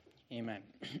Amen.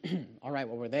 All right,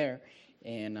 well, we're there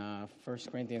in 1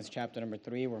 Corinthians chapter number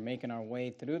 3. We're making our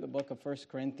way through the book of 1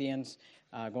 Corinthians,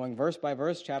 going verse by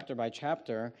verse, chapter by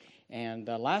chapter. And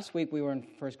last week we were in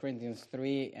 1 Corinthians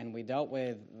 3, and we dealt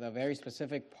with the very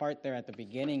specific part there at the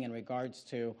beginning in regards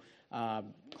to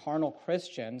carnal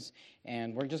Christians.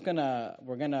 And we're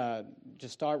gonna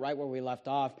just start right where we left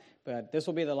off. But this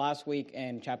will be the last week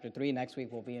in chapter 3. Next week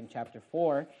we'll be in chapter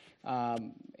 4.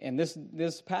 And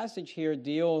this passage here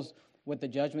deals with the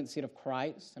judgment seat of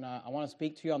Christ. And I want to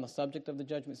speak to you on the subject of the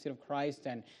judgment seat of Christ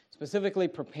and specifically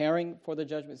preparing for the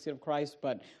judgment seat of Christ.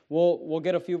 But we'll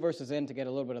get a few verses in to get a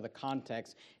little bit of the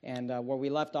context. And where we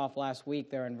left off last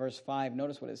week there in verse 5,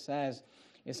 notice what it says.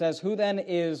 It says, "Who then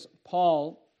is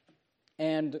Paul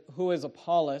and who is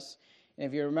Apollos?" And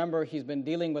if you remember, he's been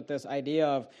dealing with this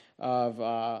idea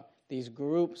of these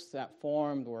groups that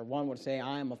formed where one would say,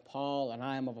 "I am of Paul and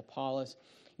I am of Apollos."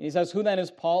 And he says, "Who then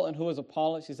is Paul and who is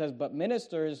Apollos?" He says, "But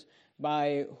ministers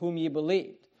by whom ye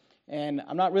believed." And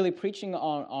I'm not really preaching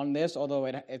on this, although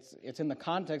it's in the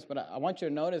context, but I want you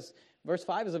to notice verse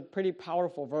 5 is a pretty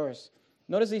powerful verse.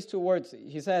 Notice these two words.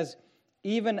 He says,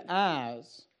 "Even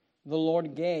as the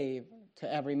Lord gave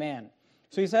to every man."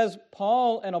 So he says,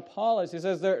 Paul and Apollos, he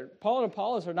says, Paul and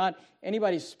Apollos are not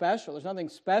anybody special. There's nothing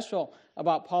special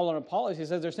about Paul and Apollos. He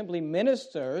says they're simply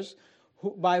ministers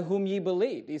by whom ye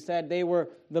believed. He said they were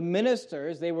the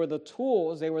ministers, they were the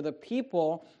tools, they were the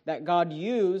people that God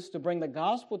used to bring the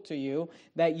gospel to you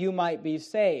that you might be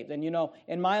saved. And you know,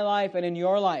 in my life and in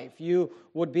your life, you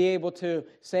would be able to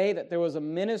say that there was a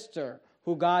minister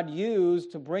who God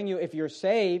used to bring you, if you're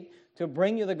saved, to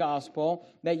bring you the gospel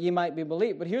that ye might be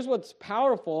believed. But here's what's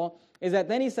powerful is that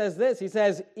then he says this. He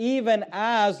says, "Even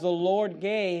as the Lord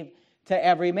gave to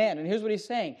every man." And here's what he's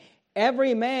saying.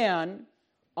 Every man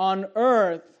on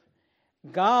earth,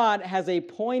 God has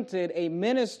appointed a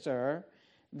minister.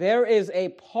 There is a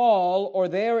Paul or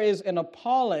there is an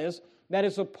Apollos that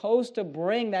is supposed to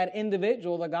bring that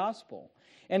individual the gospel.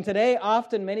 And today,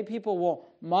 often, many people will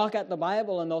mock at the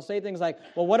Bible and they'll say things like,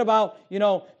 well, what about,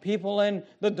 people in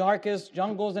the darkest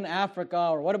jungles in Africa?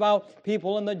 Or what about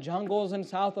people in the jungles in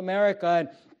South America? And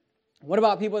what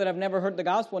about people that have never heard the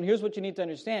gospel? And here's what you need to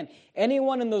understand.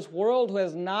 Anyone in this world who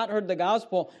has not heard the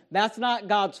gospel, that's not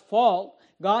God's fault.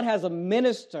 God has a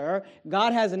minister,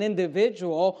 God has an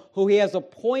individual who He has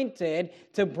appointed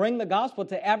to bring the gospel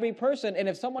to every person. And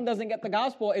if someone doesn't get the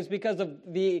gospel, it's because of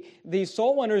the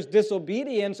soul winner's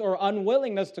disobedience or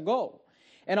unwillingness to go.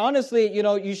 And honestly,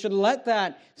 you should let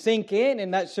that sink in,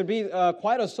 and that should be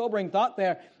quite a sobering thought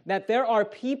there, that there are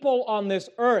people on this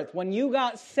earth. When you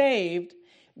got saved,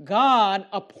 God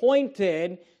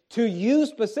appointed to you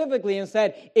specifically and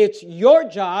said, it's your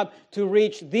job to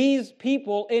reach these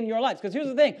people in your life. Because here's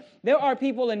the thing, there are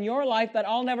people in your life that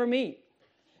I'll never meet.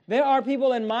 There are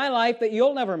people in my life that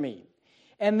you'll never meet.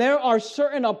 And there are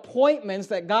certain appointments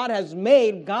that God has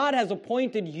made. God has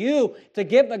appointed you to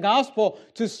give the gospel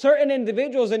to certain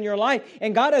individuals in your life.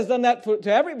 And God has done that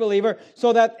to every believer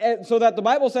so that the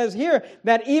Bible says here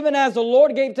that even as the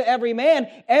Lord gave to every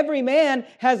man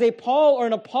has a Paul or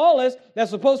an Apollos that's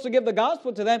supposed to give the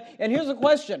gospel to them. And here's the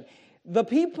question. The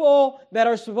people that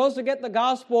are supposed to get the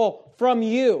gospel from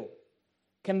you,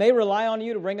 can they rely on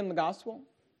you to bring them the gospel?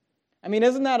 I mean,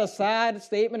 isn't that a sad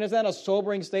statement? Isn't that a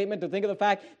sobering statement to think of the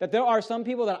fact that there are some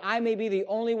people that I may be the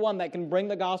only one that can bring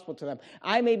the gospel to them.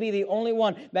 I may be the only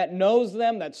one that knows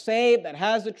them, that's saved, that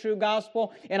has the true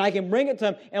gospel, and I can bring it to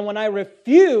them. And when I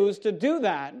refuse to do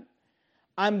that,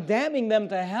 I'm damning them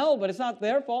to hell, but it's not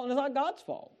their fault and it's not God's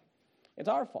fault. It's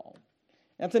our fault.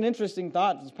 That's an interesting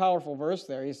thought. It's a powerful verse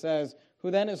there. He says, "Who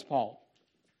then is Paul?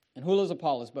 And who is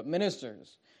Apollos? But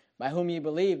ministers by whom ye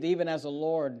believed, even as the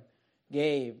Lord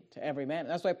gave to every man."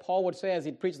 That's why Paul would say, as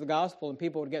he'd preach the gospel and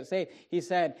people would get saved, he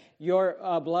said, "Your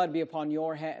blood be upon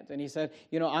your head." And he said,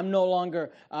 I'm no longer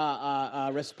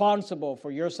responsible for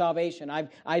your salvation.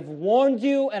 I've warned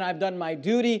you and I've done my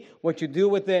duty. What you do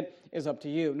with it is up to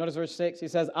you. Notice verse 6. He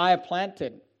says, "I have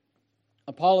planted,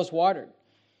 Apollos watered."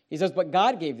 He says, "But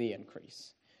God gave the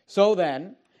increase. So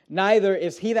then, neither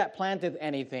is he that planteth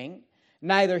anything,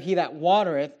 neither he that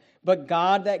watereth, but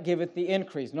God that giveth the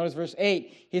increase." Notice verse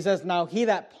 8. He says, "Now he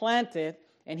that planteth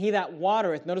and he that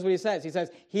watereth." Notice what he says. He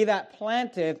says, "He that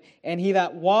planteth and he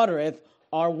that watereth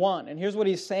are one." And here's what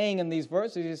he's saying in these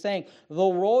verses. He's saying, the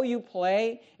role you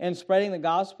play in spreading the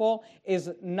gospel is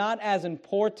not as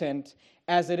important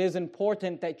as it is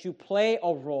important that you play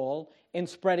a role in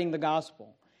spreading the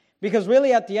gospel. Because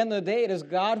really, at the end of the day, it is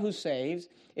God who saves.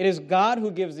 It is God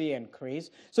who gives the increase.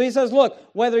 So he says, look,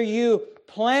 whether you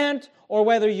plant or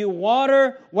whether you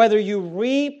water, whether you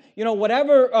reap,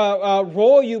 whatever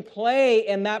role you play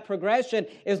in that progression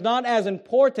is not as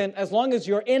important as long as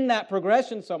you're in that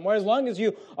progression somewhere, as long as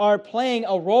you are playing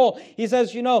a role. He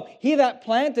says, he that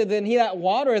planteth and he that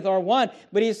watereth are one,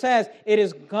 but he says, it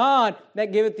is God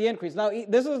that giveth the increase. Now,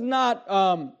 this is not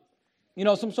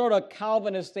some sort of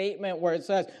Calvinist statement where it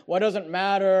says, well, it doesn't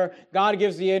matter, God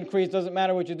gives the increase, doesn't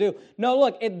matter what you do. No,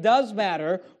 look, it does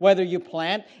matter whether you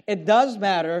plant, it does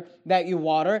matter that you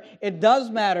water, it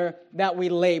does matter that we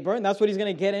labor, and that's what he's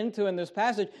going to get into in this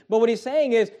passage. But what he's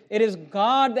saying is, it is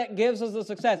God that gives us the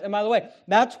success. And by the way,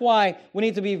 that's why we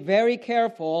need to be very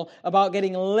careful about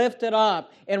getting lifted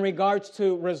up in regards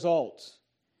to results.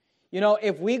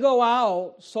 If we go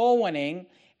out soul winning,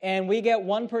 and we get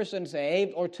one person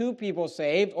saved, or two people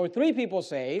saved, or three people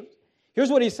saved,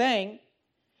 here's what he's saying.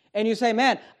 And you say,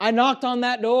 man, I knocked on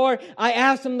that door. I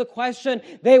asked them the question.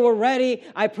 They were ready.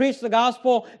 I preached the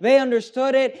gospel. They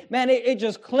understood it. Man, it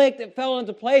just clicked. It fell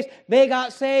into place. They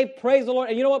got saved. Praise the Lord.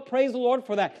 And you know what? Praise the Lord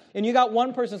for that. And you got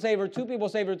one person saved, or two people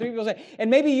saved, or three people saved. And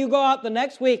maybe you go out the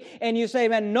next week and you say,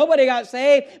 man, nobody got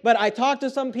saved, but I talked to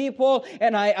some people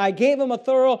and I gave them a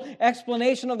thorough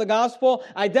explanation of the gospel.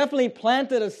 I definitely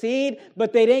planted a seed,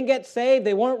 but they didn't get saved.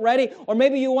 They weren't ready. Or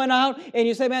maybe you went out and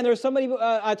you say, man, there's somebody,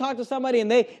 I talked to somebody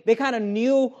and they kind of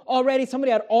knew already.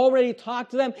 Somebody had already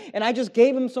talked to them, and I just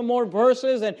gave them some more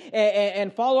verses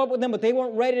and follow up with them, but they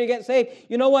weren't ready to get saved.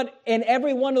 You know what? In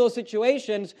every one of those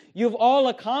situations, you've all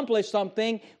accomplished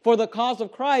something for the cause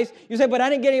of Christ. You say, but I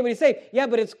didn't get anybody saved. Yeah,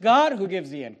 but it's God who gives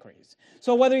the increase.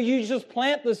 So whether you just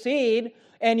plant the seed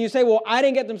and you say, well, I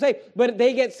didn't get them saved, but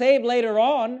they get saved later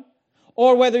on,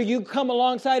 or whether you come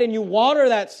alongside and you water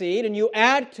that seed and you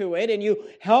add to it and you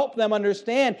help them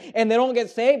understand and they don't get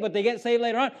saved, but they get saved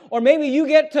later on. Or maybe you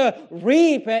get to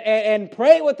reap and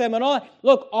pray with them and all.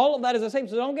 Look, all of that is the same.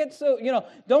 So don't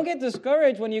get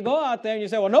discouraged when you go out there and you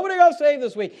say, well, nobody got saved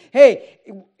this week. Hey,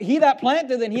 he that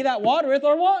planteth and he that watereth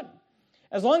are one.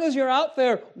 As long as you're out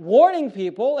there warning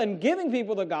people and giving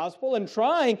people the gospel and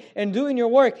trying and doing your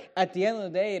work, at the end of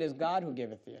the day, it is God who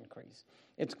giveth the increase.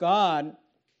 It's God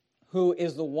who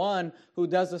is the one who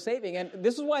does the saving. And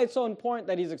this is why it's so important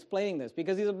that he's explaining this,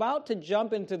 because he's about to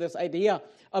jump into this idea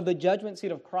of the judgment seat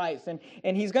of Christ.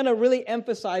 And he's going to really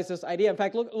emphasize this idea. In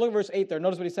fact, look at verse 8 there.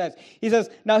 Notice what he says. He says,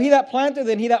 now he that planteth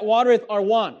and he that watereth are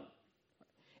one.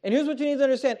 And here's what you need to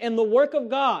understand. In the work of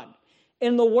God,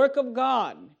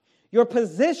 your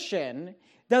position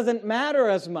doesn't matter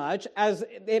as much as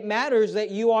it matters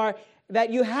that you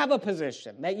have a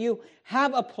position, that you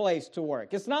have a place to work.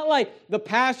 It's not like the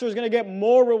pastor is going to get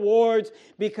more rewards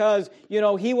because,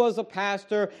 he was a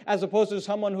pastor as opposed to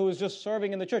someone who was just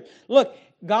serving in the church. Look,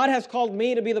 God has called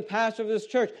me to be the pastor of this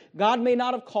church. God may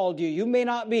not have called you. You may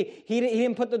not be. He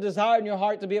didn't put the desire in your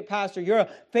heart to be a pastor. You're a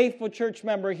faithful church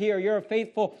member here. You're a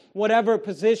faithful whatever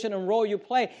position and role you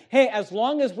play. Hey, as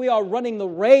long as we are running the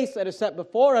race that is set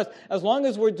before us, as long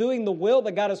as we're doing the will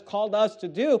that God has called us to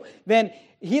do, then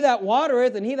he that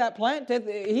watereth and he that planteth,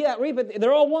 he that reapeth,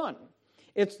 they're all one.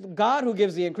 It's God who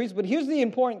gives the increase. But here's the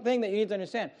important thing that you need to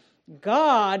understand.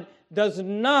 God does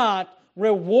not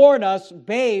reward us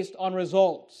based on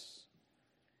results.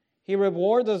 He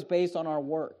rewards us based on our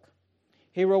work.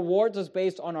 He rewards us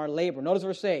based on our labor. Notice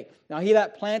verse 8. Now he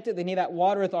that planteth and he that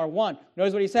watereth are one.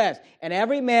 Notice what he says. And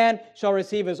every man shall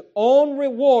receive his own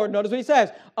reward. Notice what he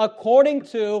says. According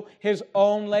to his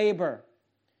own labor.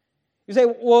 You say,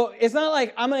 well, it's not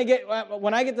like I'm going to get,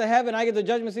 when I get to heaven, I get the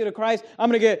judgment seat of Christ, I'm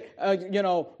going to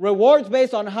get, rewards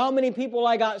based on how many people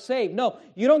I got saved. No,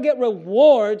 you don't get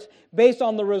rewards based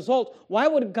on the results. Why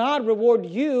would God reward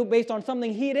you based on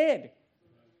something He did?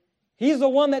 He's the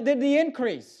one that did the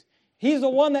increase. He's the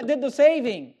one that did the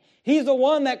saving. He's the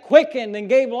one that quickened and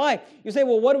gave life. You say,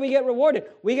 well, what do we get rewarded?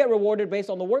 We get rewarded based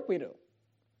on the work we do.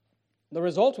 The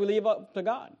results we leave up to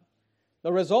God.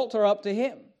 The results are up to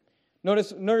Him.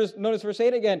 Notice verse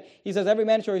 8 again. He says, every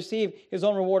man shall receive his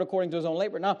own reward according to his own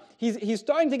labor. Now, he's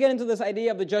starting to get into this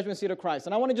idea of the judgment seat of Christ.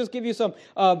 And I want to just give you some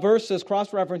verses,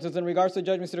 cross-references in regards to the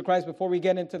judgment seat of Christ before we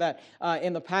get into that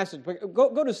in the passage. But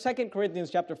go to 2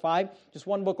 Corinthians chapter 5, just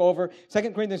one book over,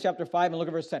 2 Corinthians chapter 5, and look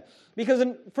at verse 10. Because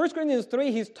in 1 Corinthians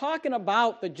 3, he's talking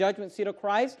about the judgment seat of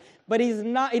Christ, but he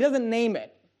doesn't name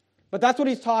it. But that's what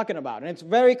he's talking about, and it's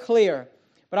very clear.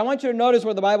 But I want you to notice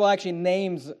where the Bible actually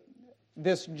names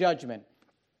this judgment.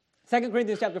 2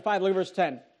 Corinthians chapter 5, look at verse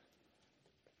 10.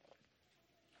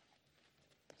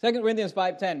 2 Corinthians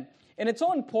 5:10. And it's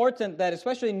so important that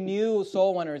especially new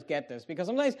soul winners get this, because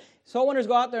sometimes soul winners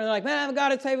go out there and they're like, man, I've got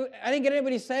to save. I didn't get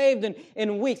anybody saved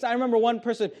in weeks. I remember one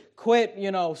person quit,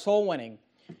 soul winning.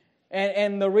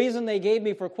 And the reason they gave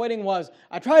me for quitting was,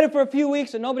 I tried it for a few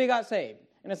weeks and nobody got saved.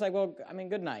 And it's like, well,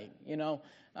 good night,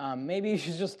 Maybe you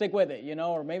should just stick with it,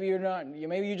 or maybe you're not.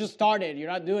 Maybe you just started, you're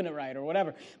not doing it right or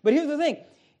whatever. But here's the thing.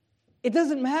 It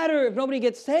doesn't matter if nobody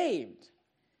gets saved.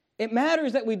 It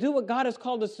matters that we do what God has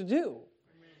called us to do.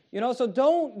 So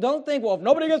don't think, well, if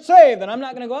nobody gets saved, then I'm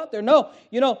not going to go out there. No,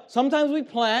 sometimes we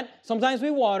plant, sometimes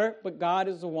we water, but God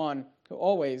is the one who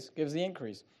always gives the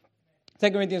increase. 2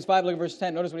 Corinthians 5, look at verse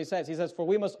 10. Notice what he says. He says, for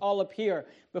we must all appear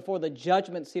before the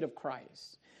judgment seat of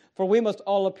Christ. For we must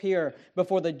all appear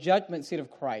before the judgment seat of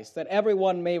Christ, that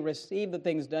everyone may receive the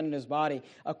things done in his body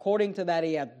according to that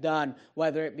he hath done,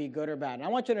 whether it be good or bad. And I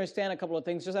want you to understand a couple of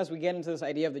things just as we get into this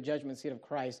idea of the judgment seat of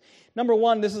Christ. Number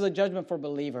one, this is a judgment for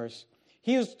believers.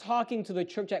 He is talking to the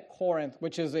church at Corinth,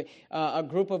 which is a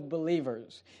group of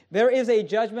believers. There is a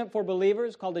judgment for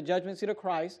believers called the judgment seat of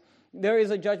Christ. There is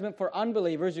a judgment for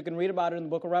unbelievers. You can read about it in the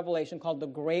book of Revelation, called the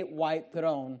Great White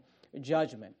Throne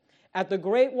Judgment. At the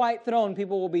Great White Throne,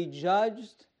 people will be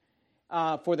judged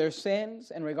for their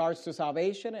sins in regards to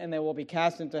salvation, and they will be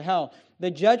cast into hell.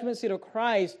 The judgment seat of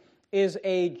Christ is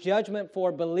a judgment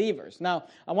for believers. Now,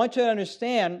 I want you to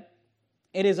understand,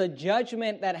 it is a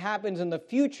judgment that happens in the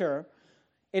future.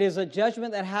 It is a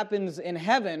judgment that happens in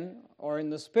heaven or in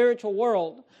the spiritual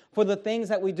world for the things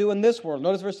that we do in this world.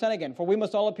 Notice verse 10 again. For we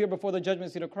must all appear before the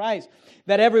judgment seat of Christ,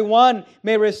 that everyone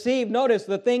may receive, notice,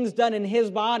 the things done in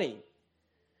his body.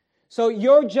 So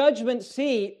your judgment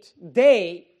seat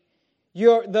day,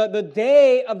 the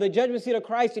day of the judgment seat of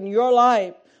Christ in your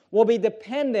life will be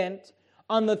dependent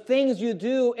on the things you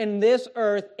do in this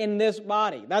earth, in this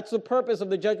body. That's the purpose of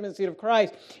the judgment seat of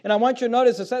Christ. And I want you to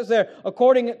notice it says there,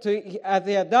 according to as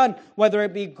they have done, whether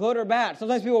it be good or bad.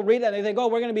 Sometimes people read that and they think, oh,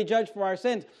 we're going to be judged for our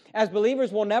sins. As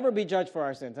believers, we'll never be judged for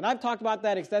our sins. And I've talked about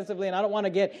that extensively, and I don't want to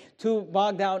get too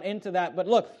bogged down into that. But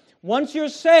look, once you're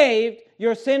saved,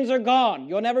 your sins are gone.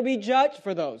 You'll never be judged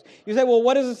for those. You say, well,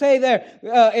 what does it say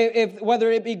there,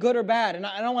 whether it be good or bad? And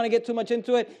I don't want to get too much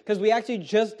into it because we actually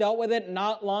just dealt with it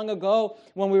not long ago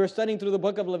when we were studying through the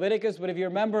book of Leviticus. But if you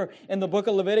remember, in the book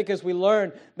of Leviticus, we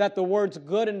learned that the words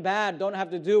good and bad don't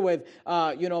have to do with,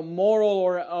 moral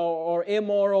or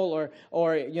immoral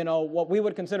or what we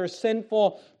would consider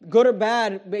sinful. Good or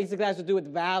bad basically has to do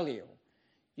with value,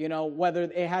 whether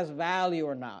it has value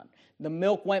or not. The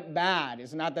milk went bad.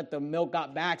 It's not that the milk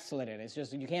got backslidden. It's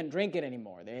just you can't drink it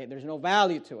anymore. There's no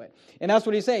value to it. And that's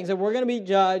what he's saying. He said, we're going to be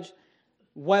judged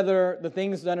whether the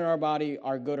things done in our body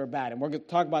are good or bad. And we're going to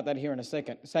talk about that here in a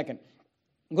second.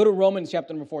 Go to Romans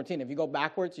chapter number 14. If you go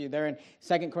backwards, you're there in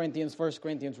 2 Corinthians, 1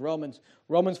 Corinthians,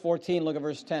 Romans 14, look at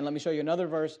verse 10. Let me show you another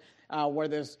verse where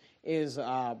this is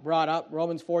brought up.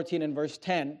 Romans 14 and verse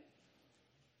 10.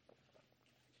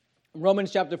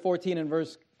 Romans chapter 14 and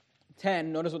verse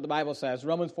 10, notice what the Bible says,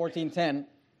 Romans 14:10.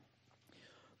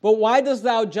 But why dost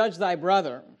thou judge thy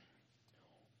brother?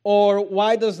 Or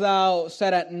why dost thou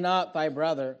set at naught thy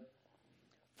brother?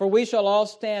 For we shall all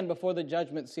stand before the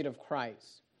judgment seat of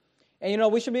Christ.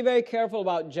 And we should be very careful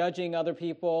about judging other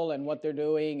people and what they're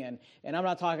doing. And I'm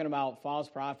not talking about false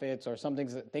prophets or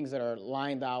things that are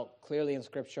lined out clearly in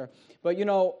Scripture. But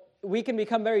we can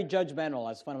become very judgmental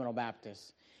as fundamental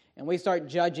Baptists. And we start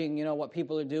judging, what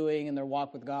people are doing in their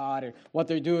walk with God, or what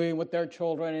they're doing with their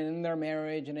children and in their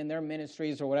marriage and in their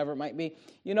ministries or whatever it might be.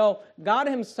 God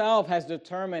himself has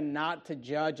determined not to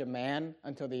judge a man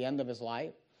until the end of his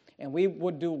life. And we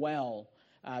would do well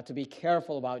to be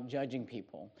careful about judging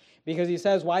people. Because he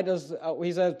says,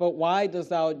 but why dost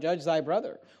thou judge thy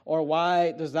brother? Or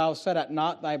why dost thou set at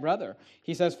naught thy brother?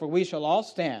 He says, for we shall all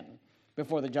stand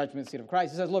before the judgment seat of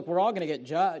Christ. He says, look, we're all going to get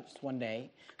judged one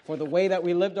day for the way that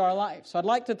we lived our life. So I'd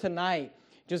like to tonight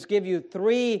just give you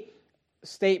three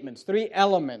statements, three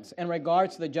elements in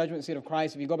regards to the judgment seat of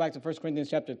Christ. If you go back to 1 Corinthians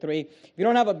chapter 3, if you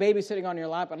don't have a baby sitting on your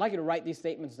lap, I'd like you to write these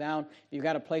statements down. If you've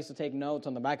got a place to take notes,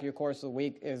 on the back of your course of the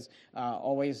week is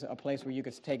always a place where you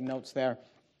could take notes there.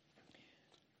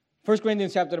 1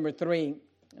 Corinthians chapter number 3,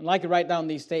 I'd like to write down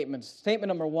these statements. Statement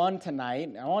number 1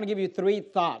 tonight, I want to give you three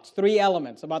thoughts, three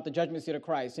elements about the judgment seat of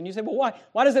Christ. And you say, well, why?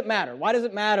 Why does it matter? Why does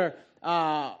it matter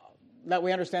that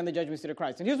we understand the judgment seat of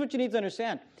Christ? And here's what you need to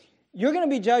understand. You're going to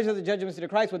be judged at the judgment seat of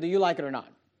Christ whether you like it or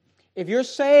not. If you're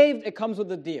saved, it comes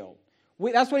with a deal.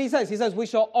 That's what he says. He says, we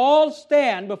shall all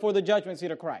stand before the judgment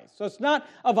seat of Christ. So it's not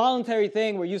a voluntary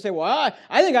thing where you say, well,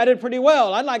 I think I did pretty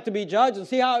well. I'd like to be judged and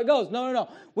see how it goes. No.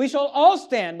 We shall all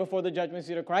stand before the judgment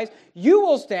seat of Christ. You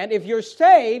will stand. If you're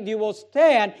saved, you will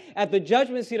stand at the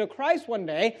judgment seat of Christ one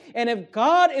day. And if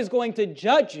God is going to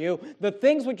judge you, the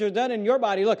things which are done in your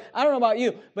body, look, I don't know about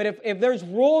you, but if there's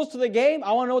rules to the game,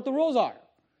 I want to know what the rules are.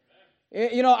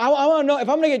 You know, I want to know if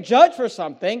I'm going to get judged for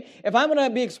something, if I'm going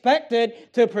to be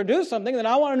expected to produce something, then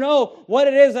I want to know what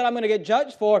it is that I'm going to get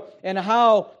judged for and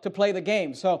how to play the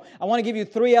game. So I want to give you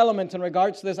 3 elements in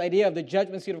regards to this idea of the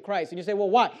judgment seat of Christ. And you say, well,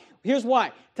 why? Here's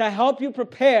why. To help you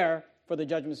prepare for the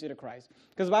judgment seat of Christ.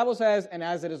 Because the Bible says, and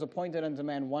as it is appointed unto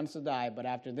man once to die, but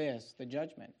after this, the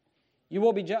judgment. You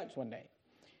will be judged one day.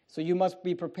 So you must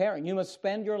be preparing. You must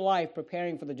spend your life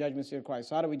preparing for the judgment seat of Christ.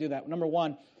 So how do we do that? Number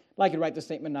 1, I'd like you to write the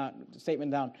statement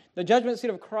down. The judgment seat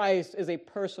of Christ is a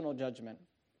personal judgment.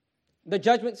 The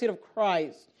judgment seat of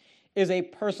Christ is a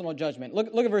personal judgment. Look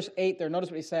at verse 8 there. Notice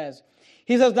what he says.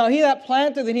 He says, now he that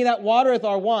planteth and he that watereth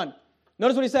are one.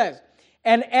 Notice what he says.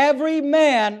 And every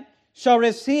man shall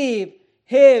receive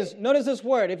his, notice this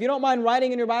word. If you don't mind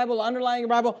writing in your Bible, underlining your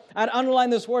Bible, I'd underline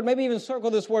this word, maybe even circle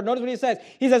this word. Notice what he says.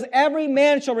 He says, every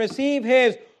man shall receive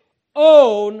his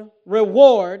own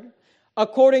reward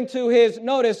according to his,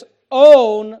 notice,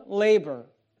 own labor.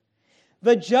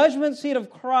 The judgment seat of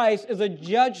Christ is a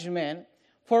judgment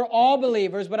for all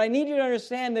believers, but I need you to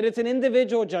understand that it's an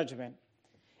individual judgment.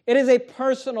 It is a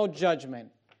personal judgment.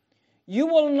 You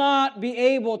will not be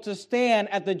able to stand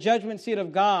at the judgment seat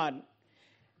of God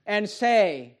and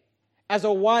say, as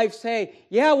a wife say,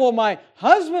 yeah, well, my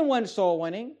husband went soul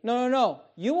winning. No.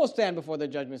 You will stand before the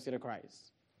judgment seat of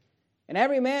Christ. And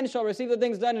every man shall receive the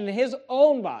things done in his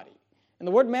own body. And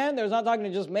the word man there is not talking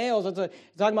to just males, it's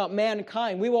talking about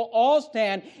mankind. We will all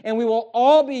stand and we will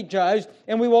all be judged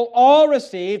and we will all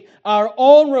receive our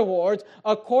own rewards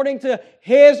according to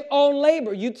his own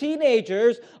labor. You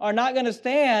teenagers are not going to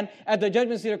stand at the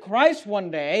judgment seat of Christ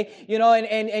one day, you know,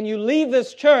 and you leave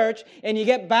this church and you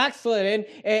get backslidden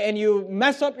and you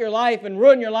mess up your life and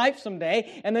ruin your life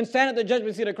someday and then stand at the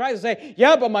judgment seat of Christ and say,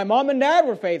 yeah, but my mom and dad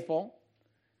were faithful.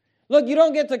 Look, you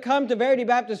don't get to come to Verity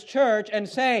Baptist Church and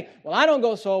say, well, I don't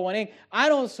go soul winning, I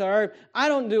don't serve, I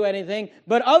don't do anything,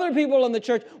 but other people in the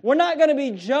church, we're not going to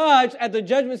be judged at the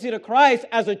judgment seat of Christ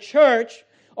as a church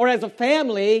or as a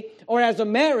family or as a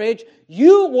marriage.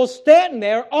 You will stand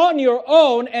there on your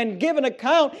own and give an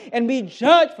account and be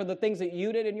judged for the things that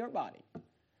you did in your body.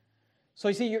 So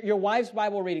you see, your wife's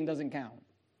Bible reading doesn't count.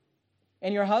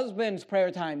 And your husband's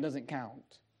prayer time doesn't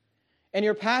count. And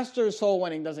your pastor's soul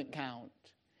winning doesn't count.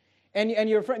 And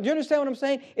your friend, do you understand what I'm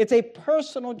saying? It's a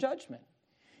personal judgment.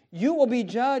 You will be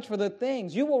judged for the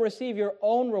things. You will receive your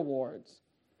own rewards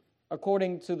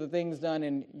according to the things done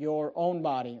in your own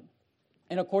body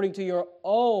and according to your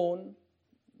own,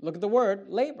 look at the word,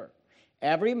 labor.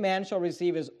 Every man shall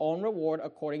receive his own reward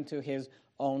according to his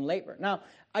own labor. Now,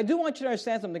 I do want you to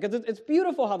understand something because it's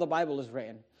beautiful how the Bible is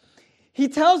written. He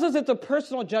tells us it's a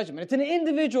personal judgment. It's an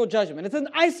individual judgment. It's an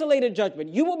isolated judgment.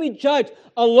 You will be judged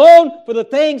alone for the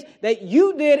things that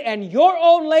you did and your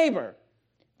own labor.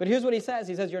 But here's what he says.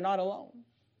 He says, you're not alone.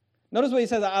 Notice what he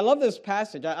says. I love this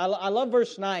passage. I love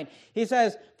verse 9. He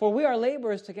says, for we are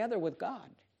laborers together with God.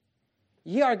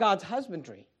 Ye are God's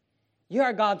husbandry. Ye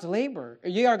are God's labor.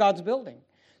 Ye are God's building.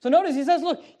 So notice he says,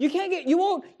 look, you're not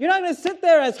going to sit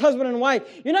there as husband and wife.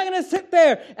 You're not going to sit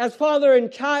there as father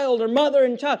and child or mother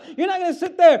and child. You're not going to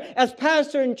sit there as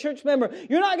pastor and church member.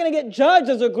 You're not going to get judged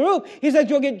as a group. He says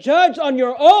you'll get judged on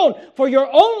your own, for your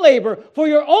own labor, for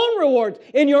your own rewards,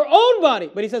 in your own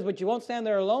body. But he says, but you won't stand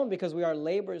there alone because we are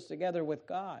laborers together with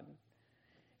God.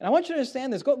 And I want you to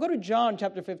understand this. Go to John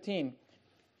chapter 15. And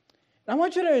I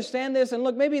want you to understand this. And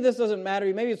look, maybe this doesn't matter.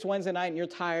 Maybe it's Wednesday night and you're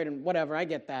tired and whatever. I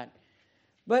get that.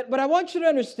 But I want you to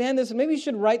understand this, and maybe you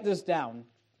should write this down.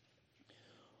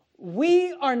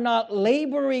 We are not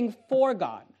laboring for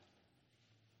God.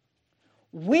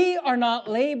 We are not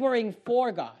laboring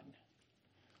for God.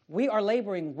 We are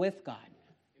laboring with God.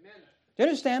 Amen. Do you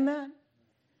understand that?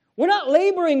 We're not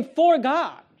laboring for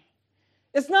God.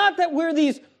 It's not that we're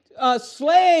these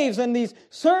slaves and these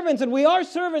servants, and we are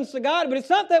servants to God, but it's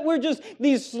not that we're just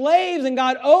these slaves and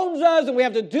God owns us and we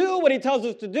have to do what He tells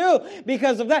us to do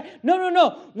because of that.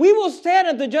 No. We will stand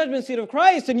at the judgment seat of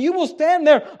Christ, and you will stand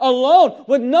there alone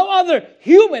with no other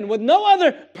human, with no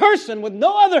other person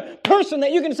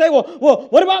that you can say, well,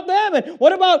 what about them and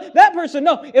what about that person?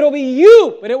 No, it'll be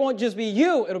you, but it won't just be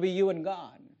you. It'll be you and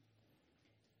God.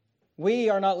 We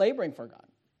are not laboring for God.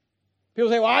 People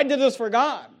say, well, I did this for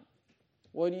God.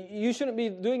 Well, you shouldn't be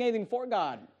doing anything for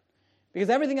God because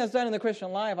everything that's done in the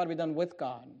Christian life ought to be done with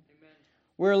God. Amen.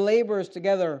 We're laborers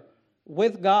together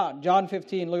with God. John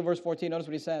 15, look at verse 14. Notice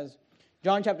what he says.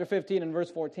 John chapter 15 and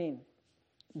verse 14.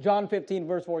 John 15,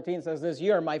 verse 14 says this,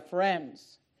 "You are my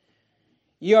friends.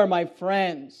 You are my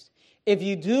friends. If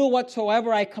you do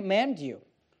whatsoever I command you."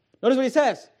 Notice what he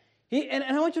says. And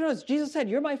I want you to notice, Jesus said,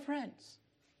 "You're my friends."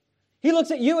 He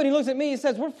looks at you and he looks at me. He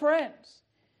says, we're friends.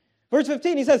 Verse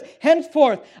 15, he says,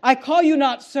 "Henceforth, I call you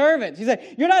not servants." He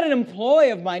said, "You're not an employee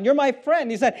of mine. You're my friend."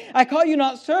 He said, "I call you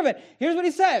not servant." Here's what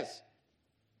he says.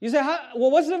 You say,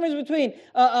 what's the difference between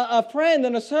a friend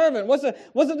and a servant? What's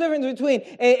the difference between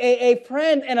a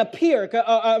friend and a peer?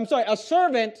 A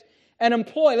servant and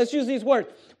employee. Let's use these words.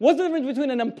 What's the difference between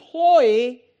an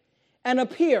employee and a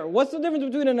peer? What's the difference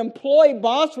between an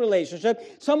employee-boss relationship,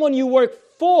 someone you work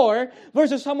for,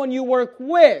 versus someone you work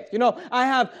with? You know, I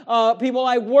have people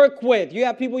I work with. You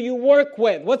have people you work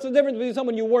with. What's the difference between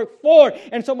someone you work for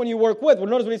and someone you work with? Well,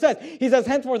 notice what he says. He says,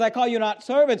 "Henceforth I call you not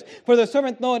servants, for the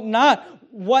servant knoweth not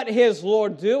what his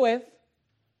Lord doeth.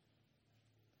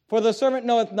 For the servant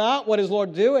knoweth not what his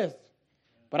Lord doeth.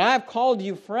 But I have called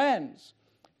you friends.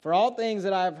 For all things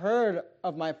that I have heard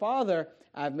of my Father,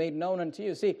 I have made known unto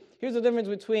you." See, here's the difference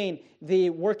between the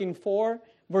working for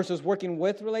versus working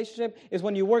with relationship, is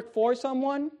when you work for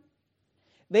someone,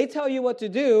 they tell you what to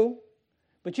do,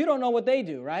 but you don't know what they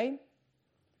do, right?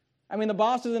 I mean, the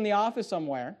boss is in the office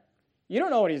somewhere. You don't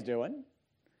know what he's doing.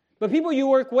 But people you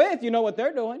work with, you know what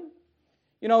they're doing.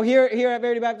 You know, here at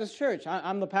Verity Baptist Church,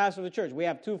 I'm the pastor of the church. We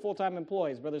have 2 full-time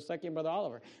employees, Brother Stuckey and Brother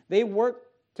Oliver. They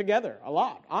work together a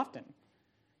lot, often.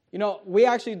 You know, we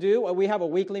have a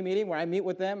weekly meeting where I meet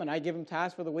with them and I give them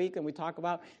tasks for the week and we talk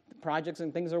about the projects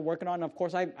and things they're working on. And of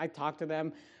course, I talk to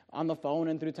them on the phone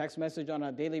and through text message on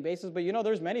a daily basis. But you know,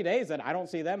 there's many days that I don't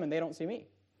see them and they don't see me.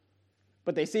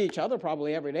 But they see each other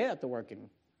probably every day that they're working.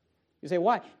 You say,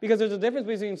 why? Because there's a difference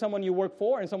between someone you work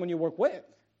for and someone you work with.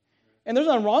 And there's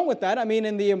nothing wrong with that. I mean,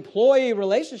 in the employee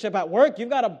relationship at work, you've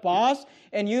got a boss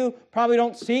and you probably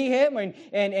don't see him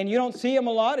and you don't see him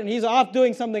a lot and he's off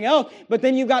doing something else. But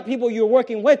then you've got people you're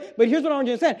working with. But here's what I want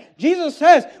you to understand. Jesus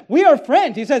says, we are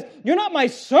friends. He says, you're not my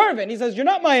servant. He says, you're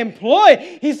not my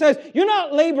employee. He says, you're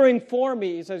not laboring for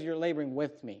me. He says, you're laboring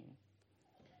with me.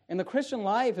 And the Christian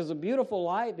life is a beautiful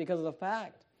life because of the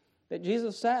fact that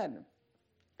Jesus said,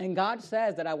 and God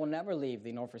says that I will never leave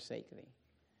thee nor forsake thee.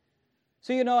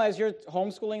 So, you know, as you're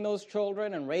homeschooling those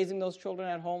children and raising those children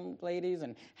at home, ladies,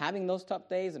 and having those tough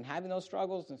days and having those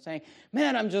struggles and saying,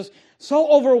 man, I'm just so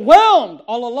overwhelmed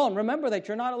all alone. Remember that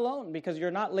you're not alone because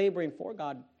you're not laboring for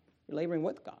God. You're laboring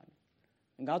with God.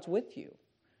 And God's with you.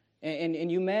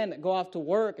 And you men that go off to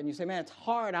work and you say, man, it's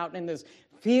hard out in this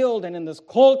field and in this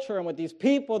culture and with these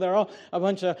people. They're all a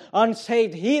bunch of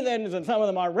unsaved heathens and some of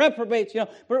them are reprobates. You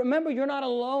know. But remember, you're not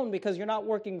alone because you're not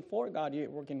working for God. You're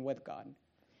working with God.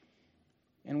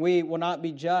 And we will not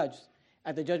be judged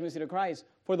at the judgment seat of Christ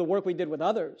for the work we did with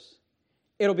others.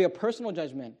 It'll be a personal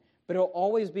judgment, but it'll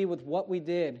always be with what we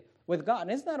did with God.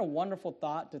 And isn't that a wonderful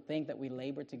thought to think that we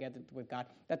labor together with God?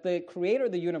 That the creator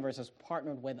of the universe has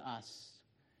partnered with us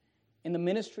in the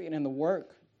ministry and in the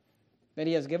work that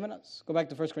he has given us. Go back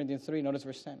to 1 Corinthians 3, notice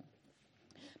verse 10.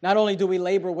 Not only do we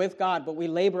labor with God, but we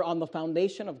labor on the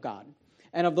foundation of God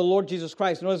and of the Lord Jesus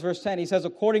Christ. Notice verse 10, he says,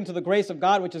 according to the grace of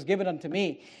God which is given unto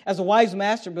me, as a wise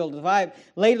master buildeth, if I have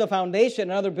laid the foundation,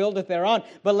 another buildeth thereon.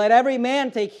 But let every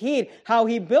man take heed how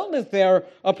he buildeth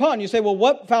thereupon. You say, well,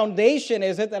 what foundation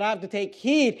is it that I have to take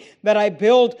heed that I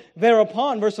build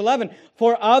thereupon? Verse 11,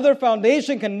 for other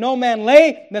foundation can no man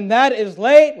lay than that is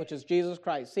laid, which is Jesus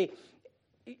Christ. See,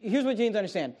 here's what you need to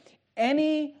understand.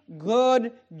 Any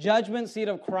good judgment seat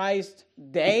of Christ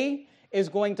day is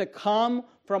going to come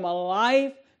from a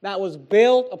life that was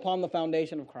built upon the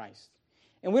foundation of Christ.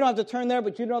 And we don't have to turn there,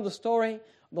 but you know the story.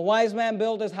 The wise man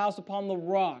built his house upon the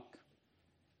rock.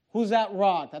 Who's that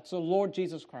rock? That's the Lord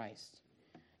Jesus Christ.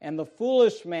 And the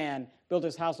foolish man built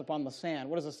his house upon the sand.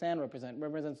 What does the sand represent? It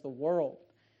represents the world.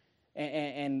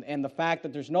 And the fact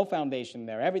that there's no foundation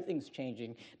there. Everything's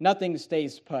changing. Nothing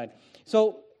stays put.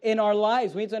 So in our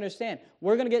lives, we need to understand,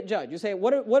 we're going to get judged. You say,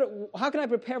 how can I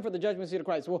prepare for the judgment seat of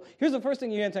Christ? Well, here's the first thing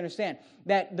you need to understand,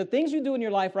 that the things you do in your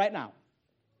life right now,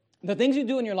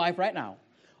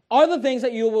 are the things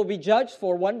that you will be judged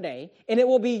for one day, and it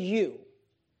will be you.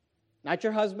 Not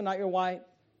your husband, not your wife,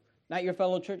 not your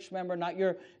fellow church member, not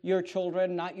your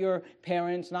children, not your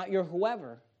parents, not your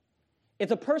whoever.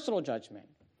 It's a personal judgment.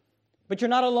 But you're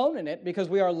not alone in it because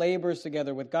we are laborers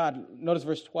together with God. Notice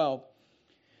verse 12.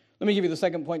 Let me give you the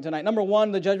second point tonight. Number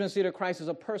one, the judgment seat of Christ is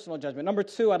a personal judgment. Number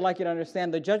two, I'd like you to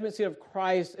understand the judgment seat of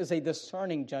Christ is a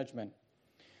discerning judgment.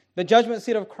 The judgment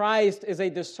seat of Christ is a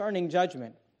discerning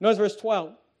judgment. Notice verse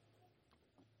 12.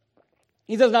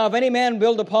 He says, now if any man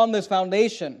build upon this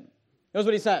foundation, here's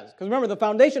what he says. Because remember, the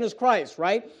foundation is Christ,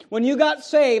 right? When you got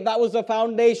saved, that was the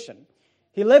foundation.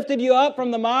 He lifted you up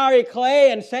from the miry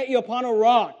clay and set you upon a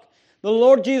rock, the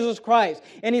Lord Jesus Christ.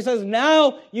 And he says,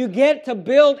 now you get to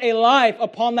build a life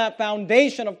upon that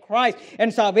foundation of Christ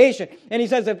and salvation. And he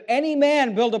says, if any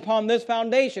man build upon this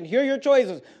foundation, here are your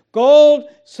choices: gold,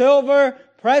 silver,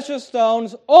 precious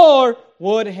stones, or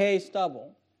wood, hay,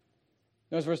 stubble.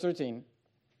 Notice verse 13.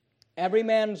 Every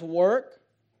man's work,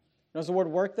 notice the word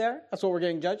work there? That's what we're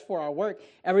getting judged for, our work.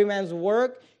 Every man's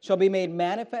work shall be made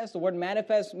manifest. The word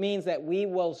manifest means that we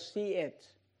will see it.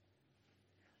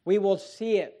 We will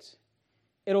see it.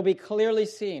 It'll be clearly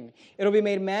seen. It'll be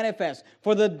made manifest.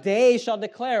 For the day shall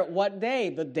declare. What day?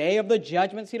 The day of the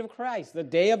judgment seat of Christ. The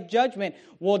day of judgment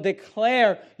will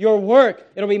declare your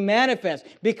work. It'll be manifest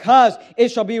because it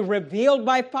shall be revealed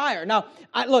by fire. Now,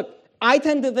 I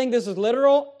tend to think this is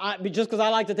literal just because I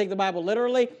like to take the Bible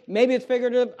literally. Maybe it's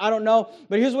figurative. I don't know.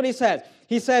 But here's what he says.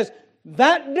 He says,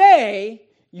 that day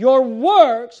your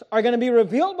works are going to be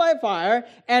revealed by fire,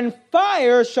 and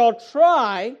fire shall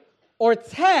try or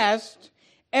test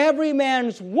every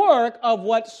man's work of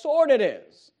what sort it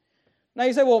is. Now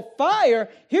you say, well, fire,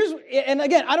 and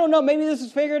again, I don't know, maybe this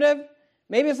is figurative,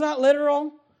 maybe it's not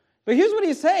literal, but here's what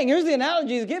he's saying, here's the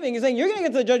analogy he's giving. He's saying, you're going to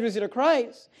get to the judgment seat of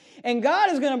Christ, and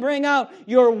God is going to bring out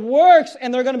your works,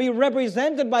 and they're going to be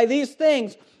represented by these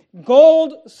things: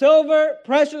 gold, silver,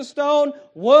 precious stone,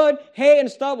 wood, hay, and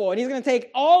stubble. And he's going to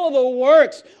take all of the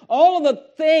works, all of the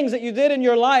things that you did in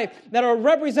your life that are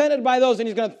represented by those, and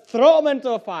he's going to throw them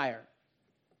into a fire.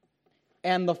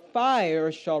 And the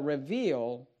fire shall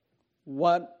reveal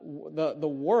what the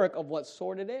work of what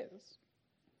sort it is.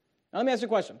 Now let me ask you a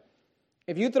question.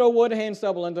 If you throw wood, hay, and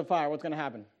stubble into fire, what's going to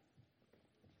happen?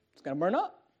 It's going to burn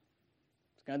up.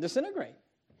 It's going to disintegrate.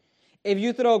 If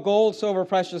you throw gold, silver,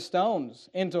 precious stones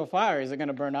into a fire, is it going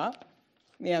to burn up?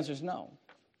 The answer is no.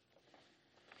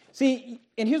 See,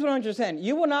 and here's what I understand.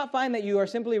 You will not find that you are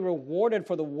simply rewarded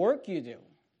for the work you do,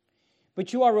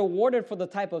 but you are rewarded for the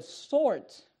type of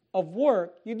sort of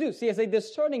work you do. See, it's a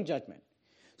discerning judgment.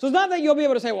 So it's not that you'll be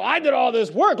able to say, well, I did all this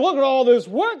work. Look at all this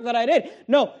work that I did.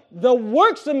 No, the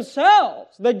works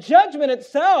themselves, the judgment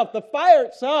itself, the fire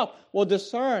itself will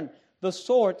discern the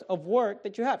sort of work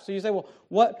that you have. So you say, well,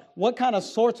 what kind of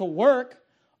sorts of work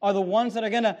are the ones that are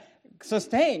going to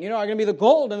sustain? Are going to be the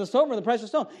gold and the silver and the precious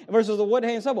stone versus the wood,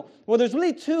 hay, and stubble. Well, there's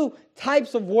really two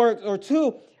types of work, or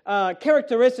two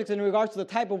characteristics in regards to the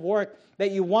type of work that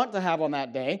you want to have on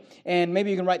that day. And maybe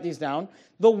you can write these down.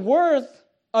 The worth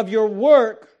of your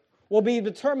work will be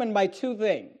determined by two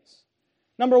things.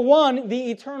 Number one,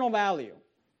 the eternal value.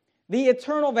 The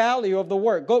eternal value of the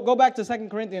work. Go back to 2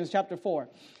 Corinthians chapter 4.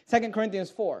 2 Corinthians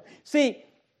 4. See,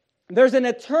 there's an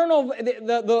eternal,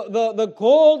 the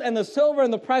gold and the silver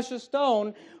and the precious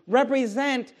stone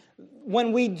represent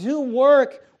when we do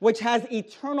work which has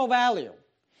eternal value.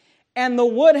 And the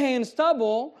wood, hay, and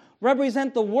stubble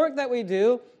represent the work that we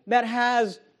do that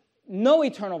has no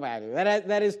eternal value,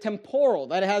 that is temporal,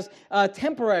 that has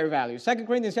temporary value. 2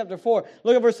 Corinthians chapter 4,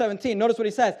 look at verse 17. Notice what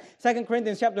he says. 2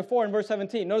 Corinthians chapter 4 and verse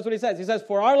 17. Notice what he says. He says,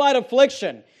 for our light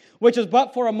affliction, which is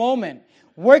but for a moment,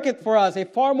 worketh for us a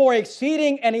far more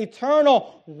exceeding and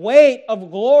eternal weight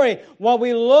of glory, while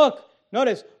we look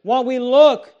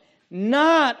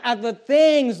not at the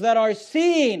things that are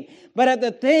seen, but at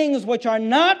the things which are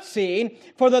not seen.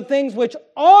 For the things which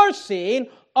are seen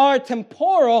are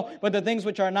temporal, but the things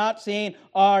which are not seen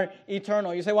are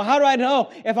eternal. You say, well, how do I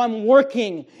know if I'm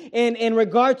working in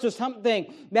regards to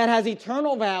something that has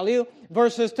eternal value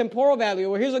versus temporal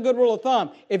value? Well, here's a good rule of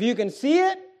thumb. If you can see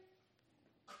it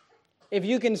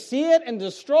and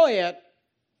destroy it,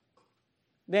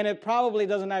 then it probably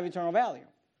doesn't have eternal value.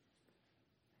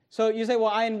 So you say,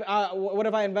 well, what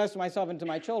if I invest myself into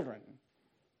my children?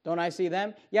 Don't I see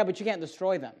them? Yeah, but you can't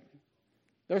destroy them.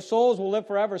 Their souls will live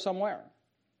forever somewhere.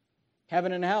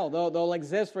 Heaven and hell, they'll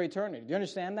exist for eternity. Do you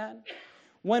understand that?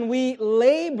 When we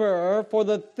labor for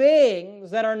the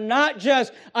things that are not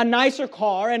just a nicer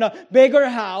car and a bigger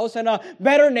house and a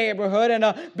better neighborhood and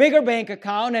a bigger bank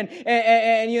account and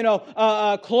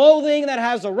clothing that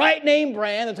has the right name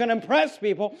brand that's going to impress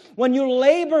people, when you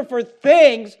labor for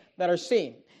things that are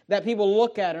seen, that people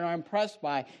look at and are impressed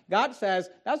by, God says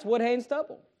that's wood, hay, and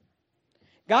stubble.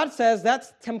 God says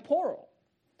that's temporal.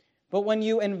 But when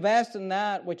you invest in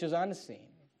that which is unseen,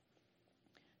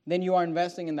 then you are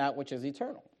investing in that which is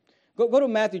eternal. Go to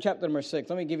Matthew chapter number 6.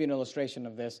 Let me give you an illustration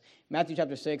of this. Matthew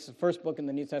chapter 6, the first book in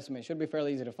the New Testament. It should be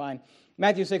fairly easy to find.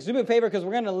 Matthew 6. Do me a favor because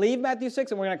we're going to leave Matthew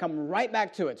 6 and we're going to come right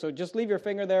back to it. So just leave your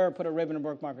finger there or put a ribbon or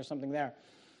bookmark or something there.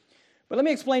 But let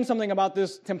me explain something about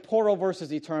this temporal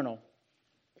versus eternal.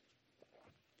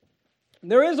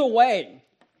 there is a way.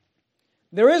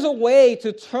 There is a way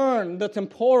to turn the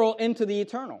temporal into the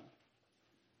eternal.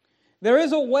 There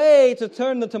is a way to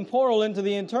turn the temporal into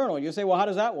the eternal. You say, well, how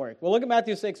does that work? Well, look at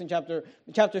Matthew 6 in chapter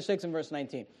 6 and verse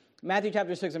 19. Matthew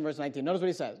chapter 6 and verse 19. Notice what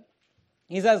he says.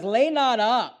 He says, lay not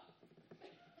up.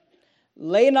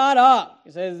 Lay not up.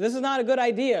 He says, this is not a good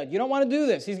idea. You don't want to do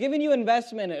this. He's giving you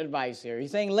investment advice here.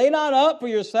 He's saying, lay not up for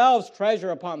yourselves treasure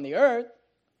upon the earth.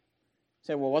 You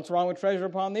say, well, what's wrong with treasure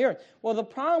upon the earth? Well, the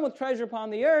problem with treasure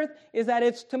upon the earth is that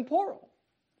it's temporal.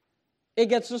 It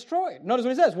gets destroyed. Notice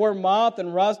what he says, where moth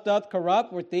and rust doth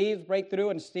corrupt, where thieves break through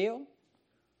and steal.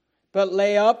 But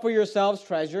lay up for yourselves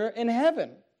treasure in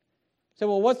heaven. So,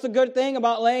 well, what's the good thing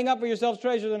about laying up for yourselves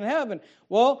treasures in heaven?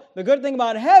 Well, the good thing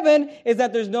about heaven is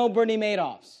that there's no Bernie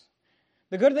Madoffs.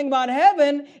 The good thing about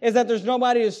heaven is that there's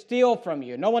nobody to steal from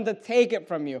you, no one to take it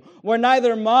from you, where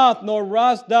neither moth nor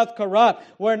rust doth corrupt,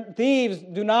 where thieves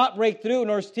do not break through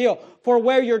nor steal. For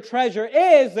where your treasure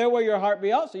is, there will your heart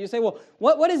be also. You say, well,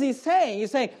 what is he saying?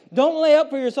 He's saying, don't lay up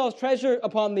for yourselves treasure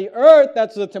upon the earth,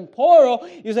 that's the temporal.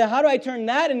 You say, how do I turn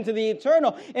that into the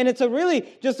eternal? And it's a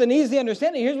really just an easy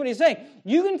understanding. Here's what he's saying.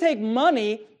 You can take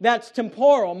money that's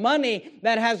temporal, money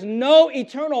that has no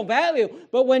eternal value,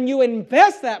 but when you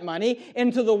invest that money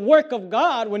into the work of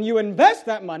God, when you invest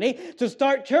that money to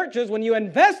start churches, when you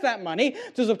invest that money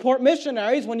to support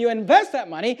missionaries, when you invest that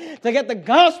money to get the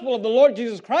gospel of the Lord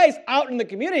Jesus Christ out in the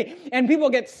community, and people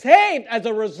get saved as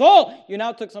a result, you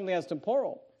now took something that's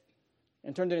temporal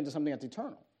and turned it into something that's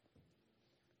eternal.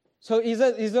 So he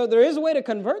says there is a way to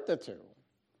convert the two.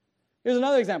 Here's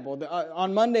another example.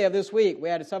 On Monday of this week, we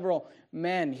had several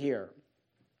men here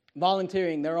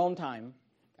volunteering their own time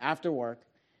after work,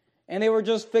 and they were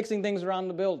just fixing things around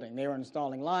the building. They were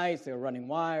installing lights, they were running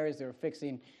wires, they were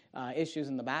fixing issues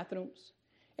in the bathrooms.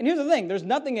 And here's the thing, there's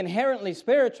nothing inherently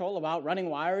spiritual about running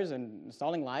wires and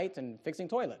installing lights and fixing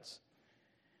toilets.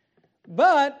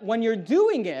 But when you're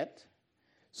doing it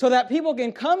so that people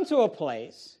can come to a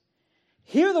place,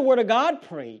 hear the Word of God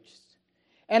preached,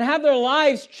 and have their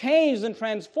lives changed and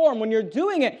transformed, when you're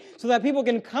doing it so that people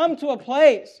can come to a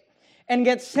place and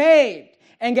get saved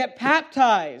and get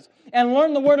baptized and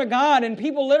learn the Word of God, and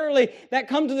people literally that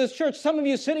come to this church, some of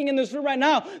you sitting in this room right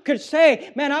now could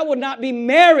say, man, I would not be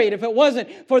married if it wasn't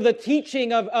for the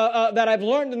teaching of that I've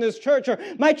learned in this church, or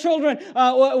my children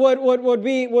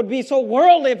would be so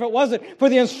worldly if it wasn't for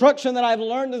the instruction that I've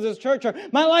learned in this church, or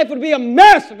my life would be a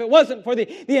mess if it wasn't for the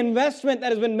investment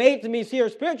that has been made to me here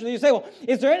spiritually. You say, well,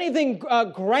 is there anything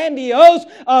grandiose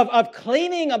of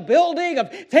cleaning a building,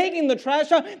 of taking the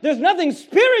trash out? There's nothing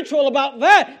spiritual about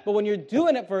that, but when you're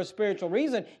doing it for a spiritual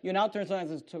reason, you now turn something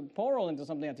that's temporal into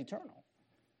something that's eternal.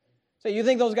 So you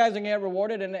think those guys are going to get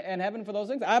rewarded in heaven for those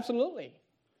things? Absolutely.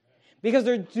 Because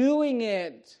they're doing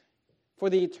it for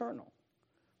the eternal,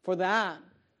 for that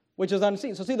which is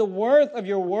unseen. So see, the worth of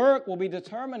your work will be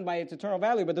determined by its eternal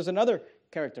value, but there's another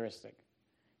characteristic.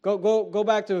 Go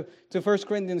back to 1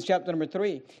 Corinthians chapter number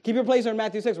 3. Keep your place there in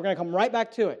Matthew 6. We're going to come right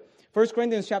back to it. 1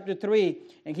 Corinthians chapter 3,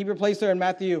 and keep your place there in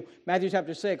Matthew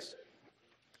chapter 6.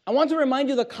 I want to remind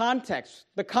you the context.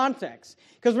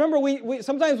 Because remember, we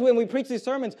sometimes when we preach these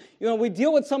sermons, we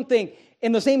deal with something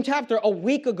in the same chapter a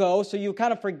week ago, so you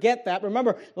kind of forget that.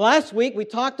 Remember, last week we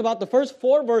talked about the first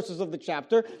 4 verses of the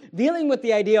chapter, dealing with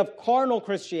the idea of carnal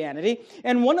Christianity.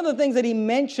 And one of the things that he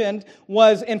mentioned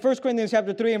was in 1 Corinthians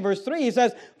chapter 3 and verse 3, he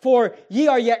says, for ye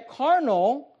are yet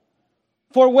carnal,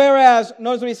 for whereas,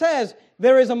 notice what he says,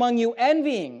 there is among you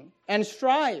envying and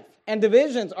strife and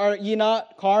divisions. Are ye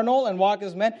not carnal and walk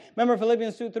as men? Remember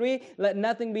Philippians 2:3, let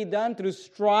nothing be done through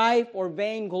strife or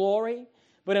vain glory,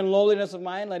 but in lowliness of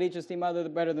mind, let each esteem other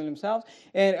better than themselves.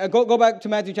 And go back to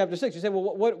Matthew chapter 6. You say,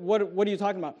 well, what are you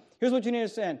talking about? Here's what you need to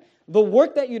understand. The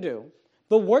work that you do,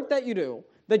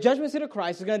 the judgment seat of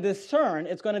Christ is going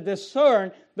to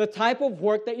discern the type of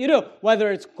work that you do,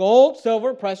 whether it's gold,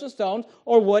 silver, precious stones,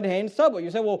 or wood, hay, and stubble.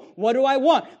 You say, well, what do I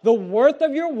want? The worth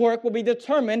of your work will be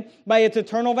determined by its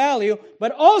eternal value,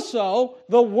 but also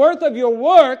the worth of your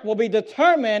work will be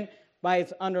determined by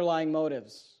its underlying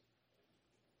motives.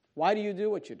 Why do you do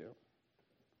what you do?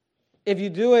 If you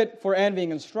do it for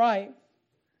envying and strife,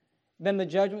 then the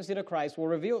judgment seat of Christ will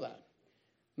reveal that.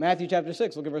 Matthew chapter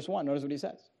 6, look at verse 1. Notice what he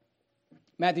says.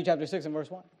 Matthew chapter 6 and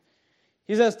verse 1.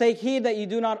 He says, take heed that you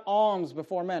do not alms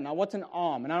before men. Now, what's an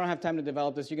alm? And I don't have time to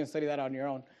develop this. You can study that on your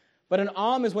own. But an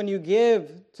alm is when you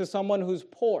give to someone who's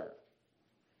poor,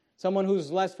 someone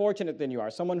who's less fortunate than you are,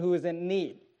 someone who is in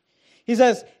need. He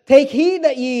says, take heed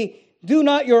that ye do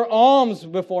not your alms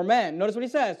before men. Notice what he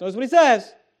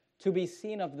says. To be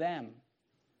seen of them.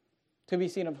 To be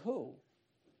seen of who?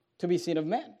 To be seen of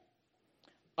men.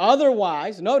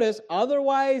 Otherwise, notice,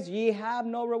 otherwise ye have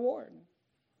no reward.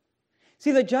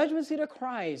 See, the judgment seat of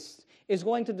Christ is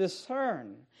going to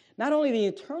discern not only the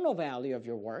eternal value of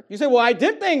your work. You say, well, I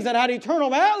did things that had eternal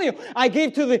value. I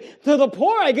gave to the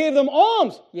poor. I gave them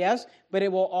alms. Yes, but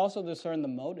it will also discern the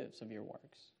motives of your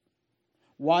works.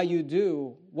 Why you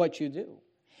do what you do.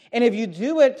 And if you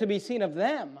do it to be seen of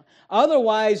them,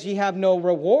 otherwise ye have no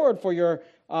reward for your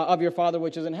of your Father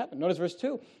which is in heaven. Notice verse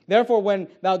 2. Therefore, when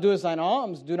thou doest thine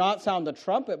alms, do not sound the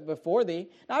trumpet before thee.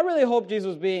 Now, I really hope Jesus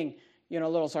was being, a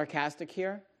little sarcastic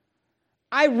here.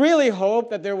 I really hope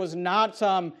that there was not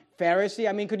some Pharisee.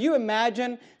 I mean, could you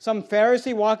imagine some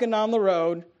Pharisee walking down the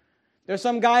road? There's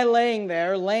some guy laying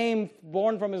there, lame,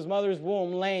 born from his mother's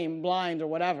womb, lame, blind, or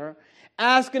whatever,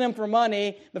 asking him for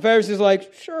money. The Pharisee's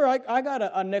like, sure, I got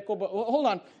a nickel, but hold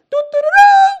on.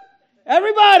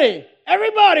 Everybody,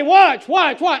 watch.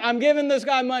 I'm giving this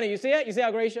guy money. You see it? You see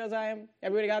how gracious I am?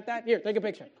 Everybody got that? Here, take a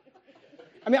picture.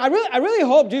 I mean, I really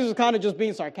hope Jesus was kind of just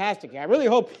being sarcastic here. I really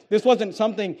hope this wasn't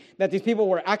something that these people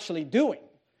were actually doing.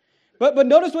 But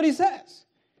notice what he says.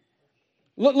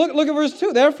 Look at verse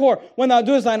 2. Therefore, when thou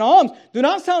doest thine alms, do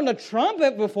not sound a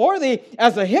trumpet before thee,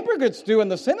 as the hypocrites do in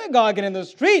the synagogue and in the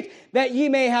streets, that ye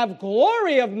may have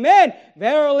glory of men.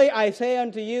 Verily, I say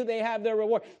unto you, they have their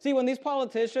reward. See, when these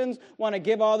politicians want to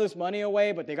give all this money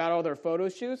away, but they got all their photo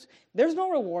shoots, there's no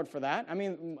reward for that. I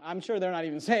mean, I'm sure they're not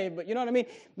even saved, but you know what I mean?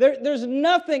 There's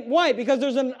nothing. Why? Because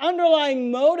there's an underlying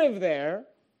motive there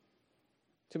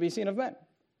to be seen of men.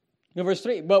 Verse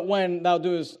 3, but when thou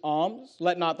doest alms,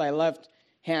 let not thy left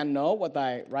hand know what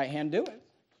thy right hand doeth,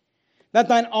 that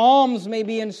thine alms may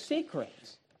be in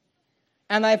secret.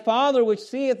 And thy Father which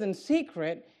seeth in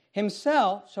secret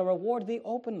himself shall reward thee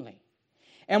openly.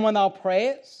 And when thou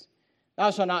prayest, thou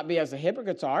shalt not be as the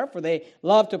hypocrites are, for they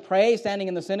love to pray, standing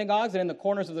in the synagogues and in the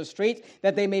corners of the streets,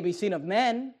 that they may be seen of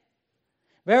men.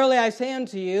 Verily I say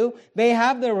unto you, they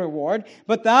have their reward.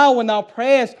 But thou, when thou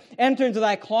prayest, enter into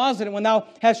thy closet, and when thou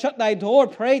hast shut thy door,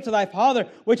 pray to thy Father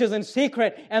which is in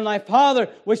secret, and thy Father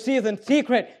which seeth in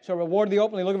secret shall reward thee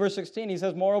openly. Look at verse 16. He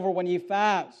says, moreover, when ye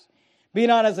fast, be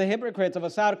not as the hypocrites of a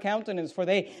sad countenance, for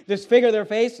they disfigure their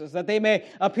faces, that they may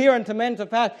appear unto men to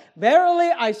fast. Verily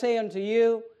I say unto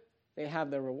you, they have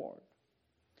their reward.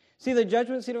 See, the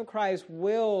judgment seat of Christ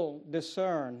will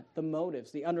discern the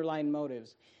motives, the underlying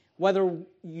motives. Whether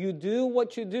you do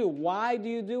what you do. Why do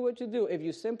you do what you do? If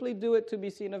you simply do it to be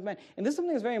seen of men. And this is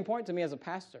something that's very important to me as a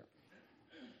pastor.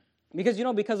 Because,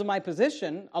 because of my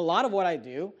position, a lot of what I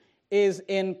do is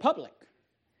in public.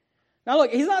 Now,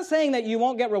 look, he's not saying that you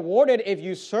won't get rewarded if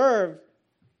you serve,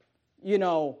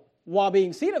 while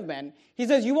being seen of men. He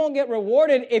says you won't get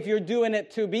rewarded if you're doing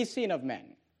it to be seen of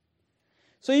men.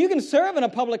 So you can serve in a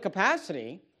public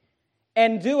capacity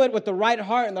and do it with the right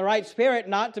heart and the right spirit,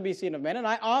 not to be seen of men. And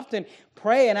I often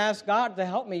pray and ask God to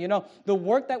help me. The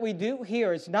work that we do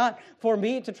here is not for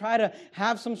me to try to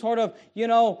have some sort of,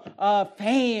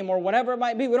 fame or whatever it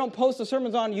might be. We don't post the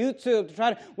sermons on YouTube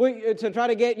to try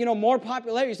to get, more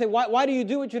popularity. You say, why do you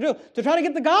do what you do? To try to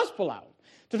get the gospel out.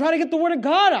 To try to get the Word of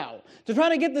God out. To try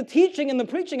to get the teaching and the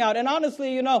preaching out. And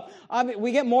honestly,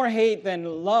 we get more hate than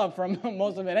love from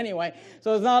most of it anyway.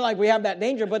 So it's not like we have that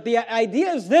danger. But the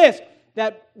idea is this,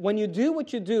 that when you do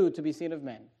what you do to be seen of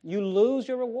men, you lose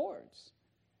your rewards.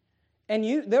 And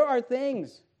there are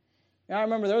things. I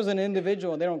remember there was an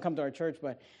individual, they don't come to our church,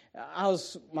 but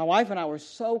my wife and I were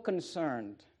so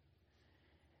concerned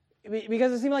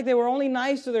because it seemed like they were only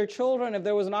nice to their children if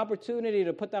there was an opportunity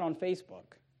to put that on Facebook.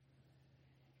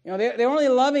 They're only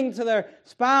loving to their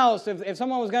spouse if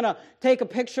someone was going to take a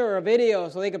picture or a video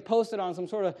so they could post it on some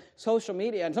sort of social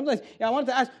media. And sometimes, I wanted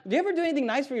to ask, do you ever do anything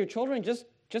nice for your children just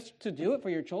to do it for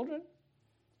your children?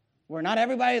 Where not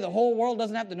everybody, the whole world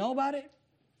doesn't have to know about it?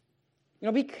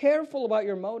 Be careful about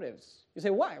your motives. You say,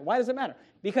 why? Why does it matter?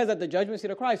 Because at the judgment seat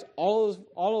of Christ, all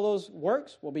of those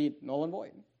works will be null and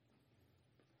void.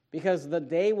 Because the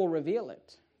day will reveal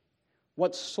it,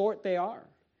 what sort they are,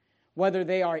 whether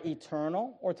they are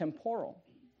eternal or temporal.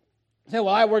 You say,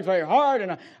 well, I worked very hard,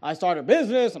 and I started a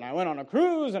business, and I went on a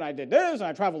cruise, and I did this, and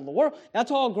I traveled the world.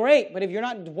 That's all great, but if you're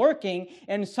not working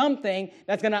in something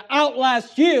that's going to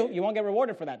outlast you, you won't get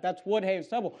rewarded for that. That's wood, hay, and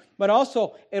stubble. But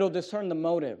also, it'll discern the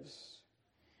motives.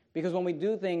 Because when we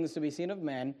do things to be seen of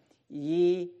men,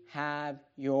 ye have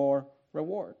your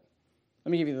reward.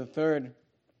 Let me give you the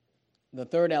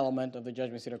third element of the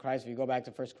judgment seat of Christ. If you go back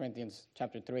to 1 Corinthians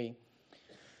chapter 3.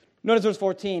 Notice verse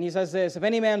 14. He says this, if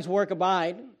any man's work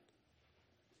abide,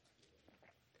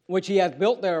 which he hath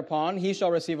built thereupon, he shall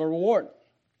receive a reward.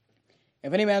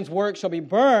 If any man's work shall be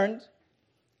burned,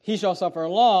 he shall suffer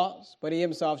loss, but he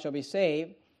himself shall be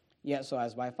saved, yet so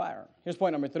as by fire. Here's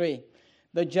point number 3.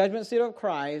 The judgment seat of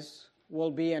Christ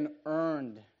will be an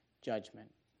earned judgment.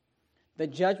 The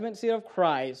judgment seat of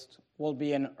Christ will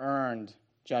be an earned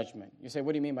judgment. You say,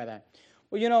 what do you mean by that?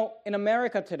 Well, in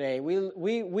America today,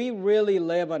 we really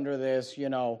live under this,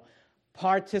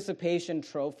 participation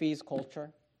trophies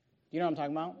culture. You know what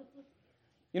I'm talking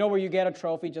about? Where you get a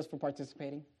trophy just for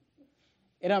participating?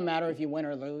 It doesn't matter if you win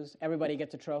or lose. Everybody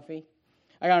gets a trophy.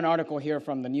 I got an article here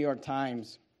from the New York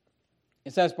Times.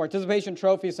 It says, participation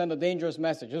trophies send a dangerous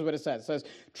message. Here's what it says. It says,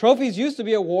 trophies used to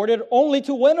be awarded only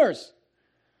to winners,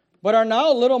 but are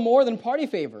now little more than party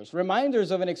favors,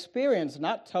 reminders of an experience,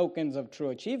 not tokens of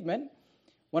true achievement.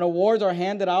 When awards are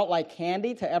handed out like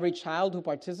candy to every child who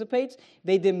participates,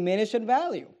 they diminish in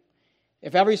value.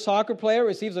 If every soccer player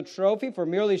receives a trophy for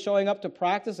merely showing up to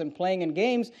practice and playing in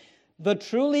games, the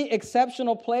truly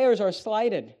exceptional players are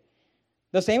slighted.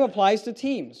 The same applies to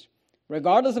teams.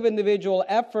 Regardless of individual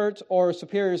effort or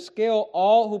superior skill,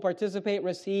 all who participate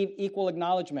receive equal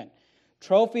acknowledgement.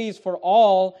 Trophies for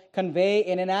all convey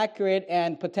an inaccurate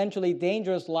and potentially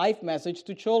dangerous life message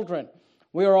to children.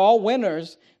 We are all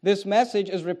winners. This message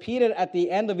is repeated at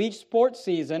the end of each sports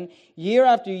season, year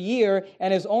after year,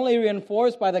 and is only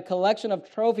reinforced by the collection of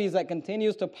trophies that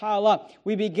continues to pile up.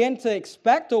 We begin to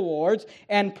expect awards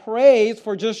and praise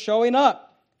for just showing up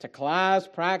to class,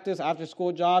 practice,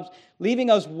 after-school jobs,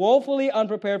 leaving us woefully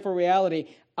unprepared for reality.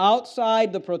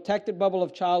 Outside the protected bubble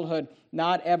of childhood,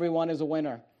 not everyone is a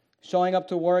winner. Showing up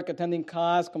to work, attending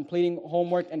class, completing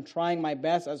homework, and trying my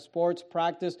best at sports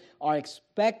practice are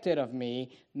expected of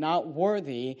me, not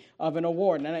worthy of an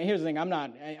award. And here's the thing,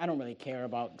 I don't really care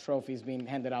about trophies being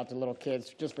handed out to little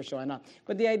kids just for showing up.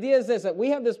 But the idea is this, that we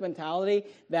have this mentality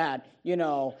that,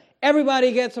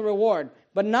 everybody gets a reward,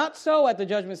 but not so at the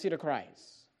judgment seat of Christ.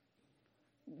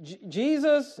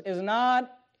 Jesus is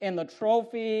not in the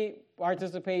trophy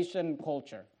participation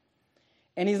culture.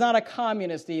 And he's not a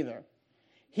communist either.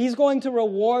 He's going to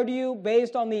reward you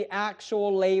based on the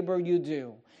actual labor you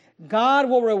do. God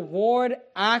will reward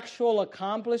actual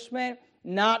accomplishment,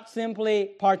 not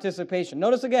simply participation.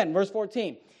 Notice again, verse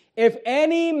 14. If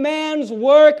any man's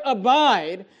work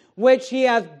abide, which he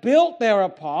has built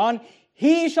thereupon,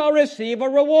 he shall receive a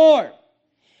reward.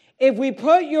 If we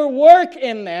put your work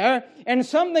in there and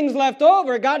something's left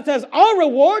over, God says, I'll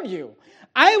reward you.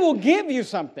 I will give you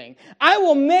something. I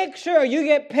will make sure you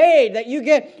get paid, that you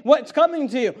get what's coming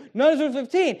to you. Notice verse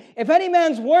 15. If any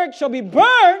man's work shall be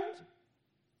burned.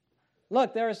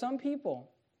 Look, there are some people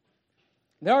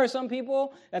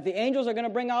that the angels are going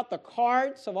to bring out the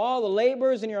carts of all the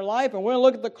laborers in your life, and we're going to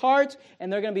look at the carts,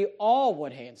 and they're going to be all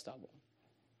wood, hay, and stubble.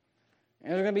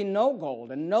 And there's going to be no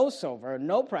gold and no silver and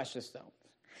no precious stones.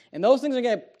 And those things are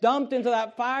going to get dumped into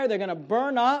that fire. They're going to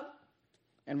burn up.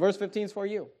 And verse 15 is for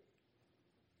you.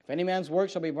 If any man's work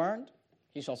shall be burned,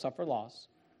 he shall suffer loss.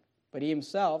 But he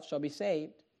himself shall be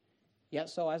saved, yet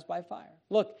so as by fire.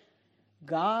 Look,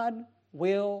 God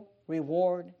will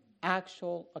reward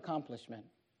actual accomplishment.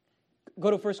 Go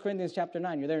to 1 Corinthians chapter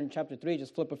 9. You're there in chapter 3.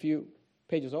 Just flip a few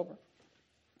pages over.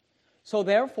 So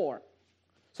therefore,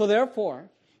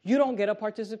 you don't get a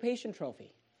participation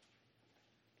trophy.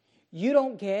 You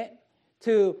don't get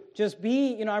to just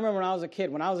be, I remember when I was a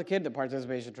kid, the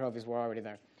participation trophies were already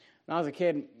there. When I was a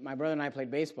kid, my brother and I played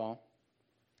baseball,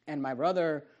 and my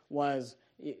brother was,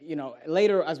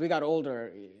 later as we got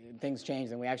older, things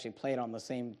changed, and we actually played on the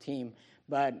same team.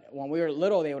 But when we were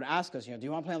little, they would ask us, do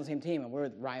you want to play on the same team? And we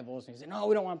were rivals. And he said, no,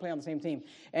 we don't want to play on the same team.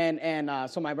 And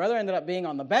so my brother ended up being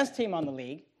on the best team on the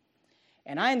league,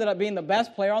 and I ended up being the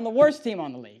best player on the worst team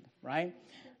on the league, right?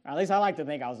 Or at least I like to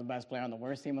think I was the best player on the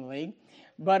worst team in the league.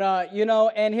 But,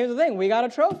 and here's the thing. We got a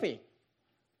trophy.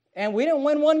 And we didn't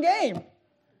win one game.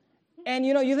 And,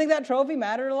 you think that trophy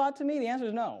mattered a lot to me? The answer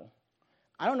is no.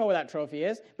 I don't know where that trophy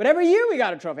is. But every year we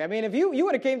got a trophy. I mean, if you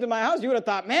would have came to my house, you would have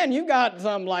thought, man, you got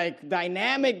some,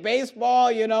 dynamic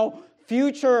baseball,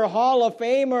 future Hall of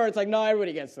Famer. It's like, no,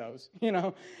 everybody gets those.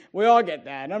 We all get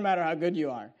that, no matter how good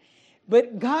you are.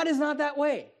 But God is not that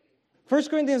way. 1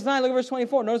 Corinthians 9, look at verse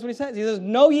 24. Notice what he says. He says,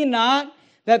 know ye not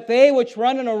that they which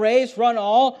run in a race run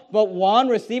all, but one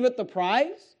receiveth the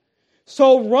prize?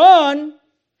 So run.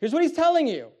 Here's what he's telling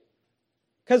you.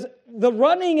 Because the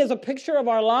running is a picture of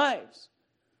our lives.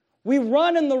 We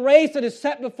run in the race that is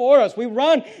set before us. We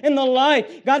run in the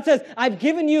life. God says, I've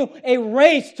given you a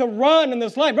race to run in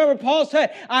this life. Remember, Paul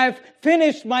said, I've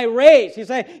finished my race. He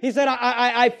said,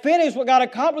 I finished what God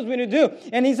accomplished me to do.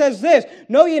 And he says this,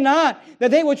 know ye not that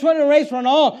they which run in a race run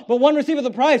all, but one receiveth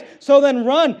the prize. So then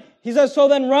run. He says, so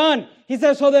then run. He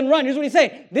says, so then run. Here's what he's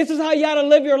saying. This is how you ought to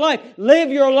live your life. Live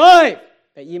your life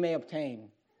that ye may obtain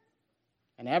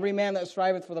And every man that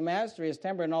striveth for the mastery is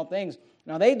temperate in all things.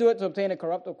 Now they do it to obtain a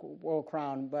corruptible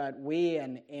crown, but we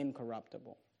an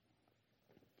incorruptible.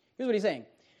 Here's what he's saying.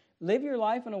 Live your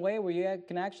life in a way where you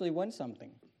can actually win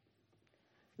something.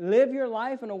 Live your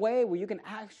life in a way where you can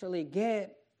actually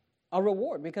get a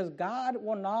reward, because God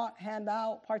will not hand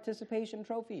out participation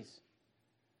trophies.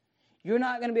 You're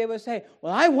not going to be able to say,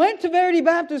 well, I went to Verity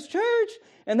Baptist Church,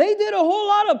 and they did a whole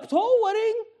lot of soul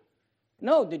winning.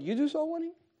 No, did you do soul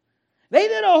winning? They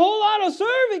did a whole lot of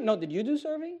serving. No, did you do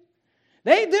serving?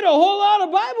 They did a whole lot of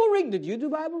Bible reading. Did you do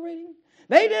Bible reading?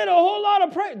 They did a whole lot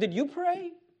of prayer. Did you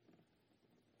pray?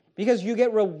 Because you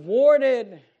get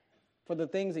rewarded for the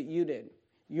things that you did.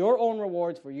 Your own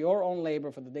rewards for your own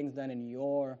labor for the things done in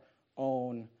your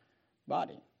own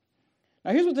body.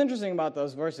 Now, here's what's interesting about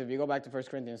those verses. If you go back to 1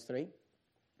 Corinthians 3,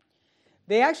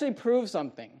 they actually prove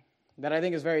something that I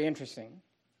think is very interesting.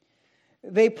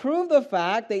 They prove the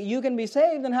fact that you can be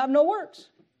saved and have no works.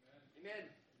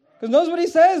 Because notice what he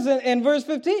says in verse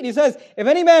 15. He says, if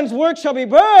any man's work shall be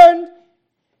burned,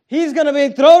 he's going to be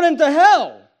thrown into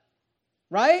hell.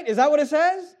 Right? Is that what it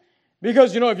says?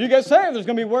 Because, if you get saved, there's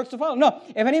going to be works to follow. No.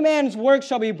 If any man's work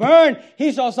shall be burned,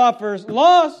 he shall suffer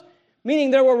loss.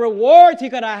 Meaning there were rewards he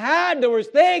could have had. There was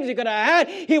things he could have had.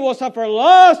 He will suffer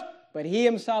loss. But he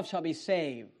himself shall be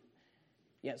saved.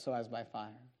 Yet so as by fire.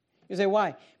 You say,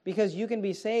 why? Because you can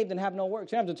be saved and have no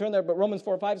works. You don't have to turn there, but Romans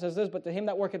 4:5 says this, but to him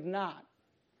that worketh not.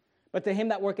 But to him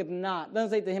that worketh not. It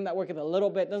doesn't say to him that worketh a little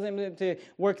bit. It doesn't say to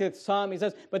worketh some. He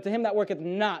says, but to him that worketh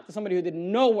not. To somebody who did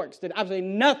no works, did absolutely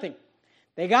nothing.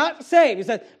 They got saved. He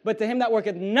says, but to him that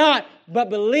worketh not, but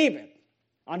believeth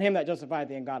on him that justifieth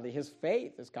the ungodly. His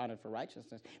faith is counted for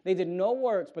righteousness. They did no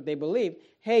works, but they believed.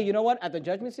 Hey, you know what? At the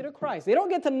judgment seat of Christ, they don't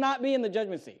get to not be in the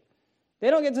judgment seat. They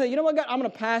don't get to say, you know what, God, I'm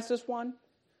going to pass this one.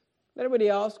 Let everybody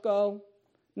else go.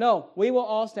 No, we will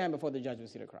all stand before the judgment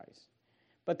seat of Christ.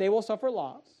 But they will suffer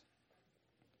loss.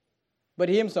 But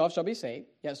he himself shall be saved,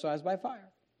 yet so as by fire.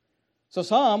 So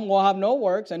some will have no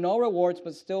works and no rewards,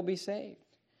 but still be saved.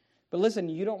 But listen,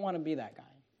 you don't want to be that guy.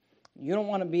 You don't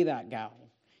want to be that gal.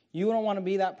 You don't want to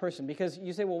be that person. Because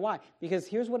you say, well, why? Because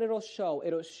here's what it'll show.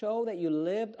 It'll show that you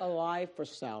lived a life for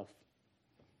self.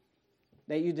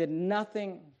 That you did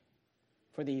nothing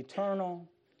for the eternal,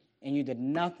 and you did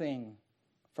nothing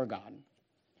for God.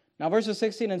 Now, verses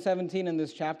 16 and 17 in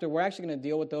this chapter, we're actually going to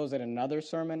deal with those in another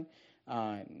sermon.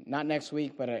 Not next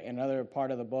week, but another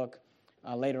part of the book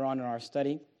later on in our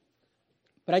study.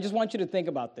 But I just want you to think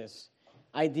about this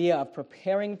idea of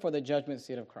preparing for the judgment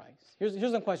seat of Christ. Here's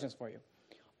some questions for you.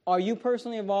 Are you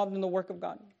personally involved in the work of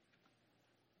God?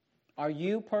 Are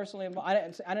you personally involved? I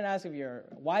didn't ask if your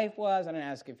wife was. I didn't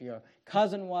ask if your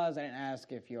cousin was. I didn't ask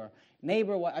if your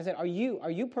neighbor was. I said, are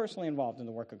you personally involved in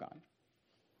the work of God?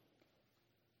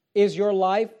 Is your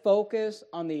life focused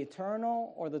on the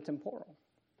eternal or the temporal?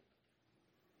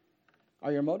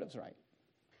 Are your motives right?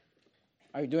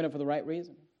 Are you doing it for the right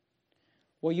reason?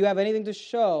 Will you have anything to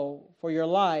show for your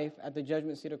life at the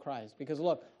judgment seat of Christ? Because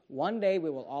look, one day we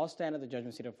will all stand at the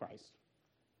judgment seat of Christ.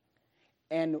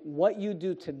 And what you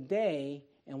do today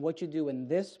and what you do in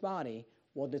this body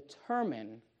will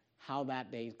determine how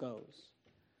that day goes.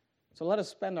 So let us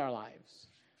spend our lives.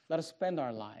 Let us spend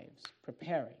our lives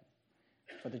preparing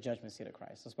for the judgment seat of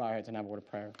Christ. Let's bow our heads and have a word of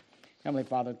prayer. Heavenly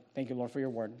Father, thank you, Lord, for your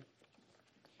word.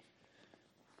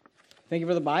 Thank you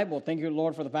for the Bible. Thank you,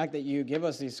 Lord, for the fact that you give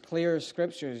us these clear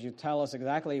scriptures. You tell us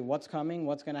exactly what's coming,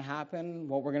 what's going to happen,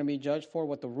 what we're going to be judged for,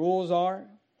 what the rules are.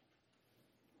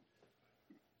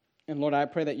 And Lord, I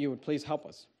pray that you would please help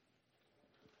us.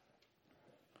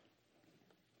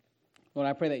 Lord,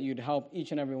 I pray that you'd help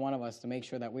each and every one of us to make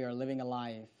sure that we are living a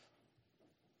life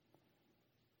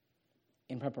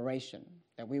in preparation,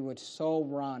 that we would so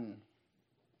run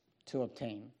to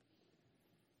obtain.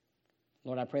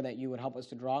 Lord, I pray that you would help us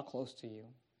to draw close to you.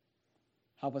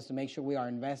 Help us to make sure we are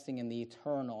investing in the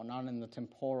eternal, not in the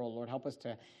temporal. Lord, help us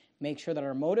to make sure that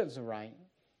our motives are right,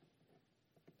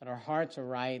 that our hearts are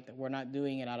right, that we're not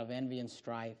doing it out of envy and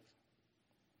strife.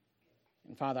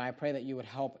 And Father, I pray that you would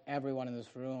help everyone in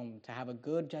this room to have a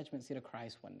good judgment seat of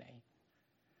Christ one day.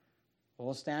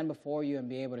 We'll stand before you and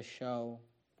be able to show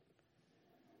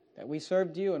that we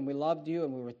served you and we loved you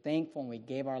and we were thankful and we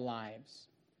gave our lives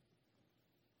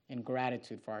in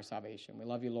gratitude for our salvation. We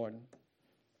love you, Lord.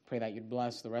 Pray that you'd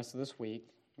bless the rest of this week.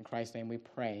 In Christ's name we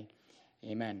pray. Amen.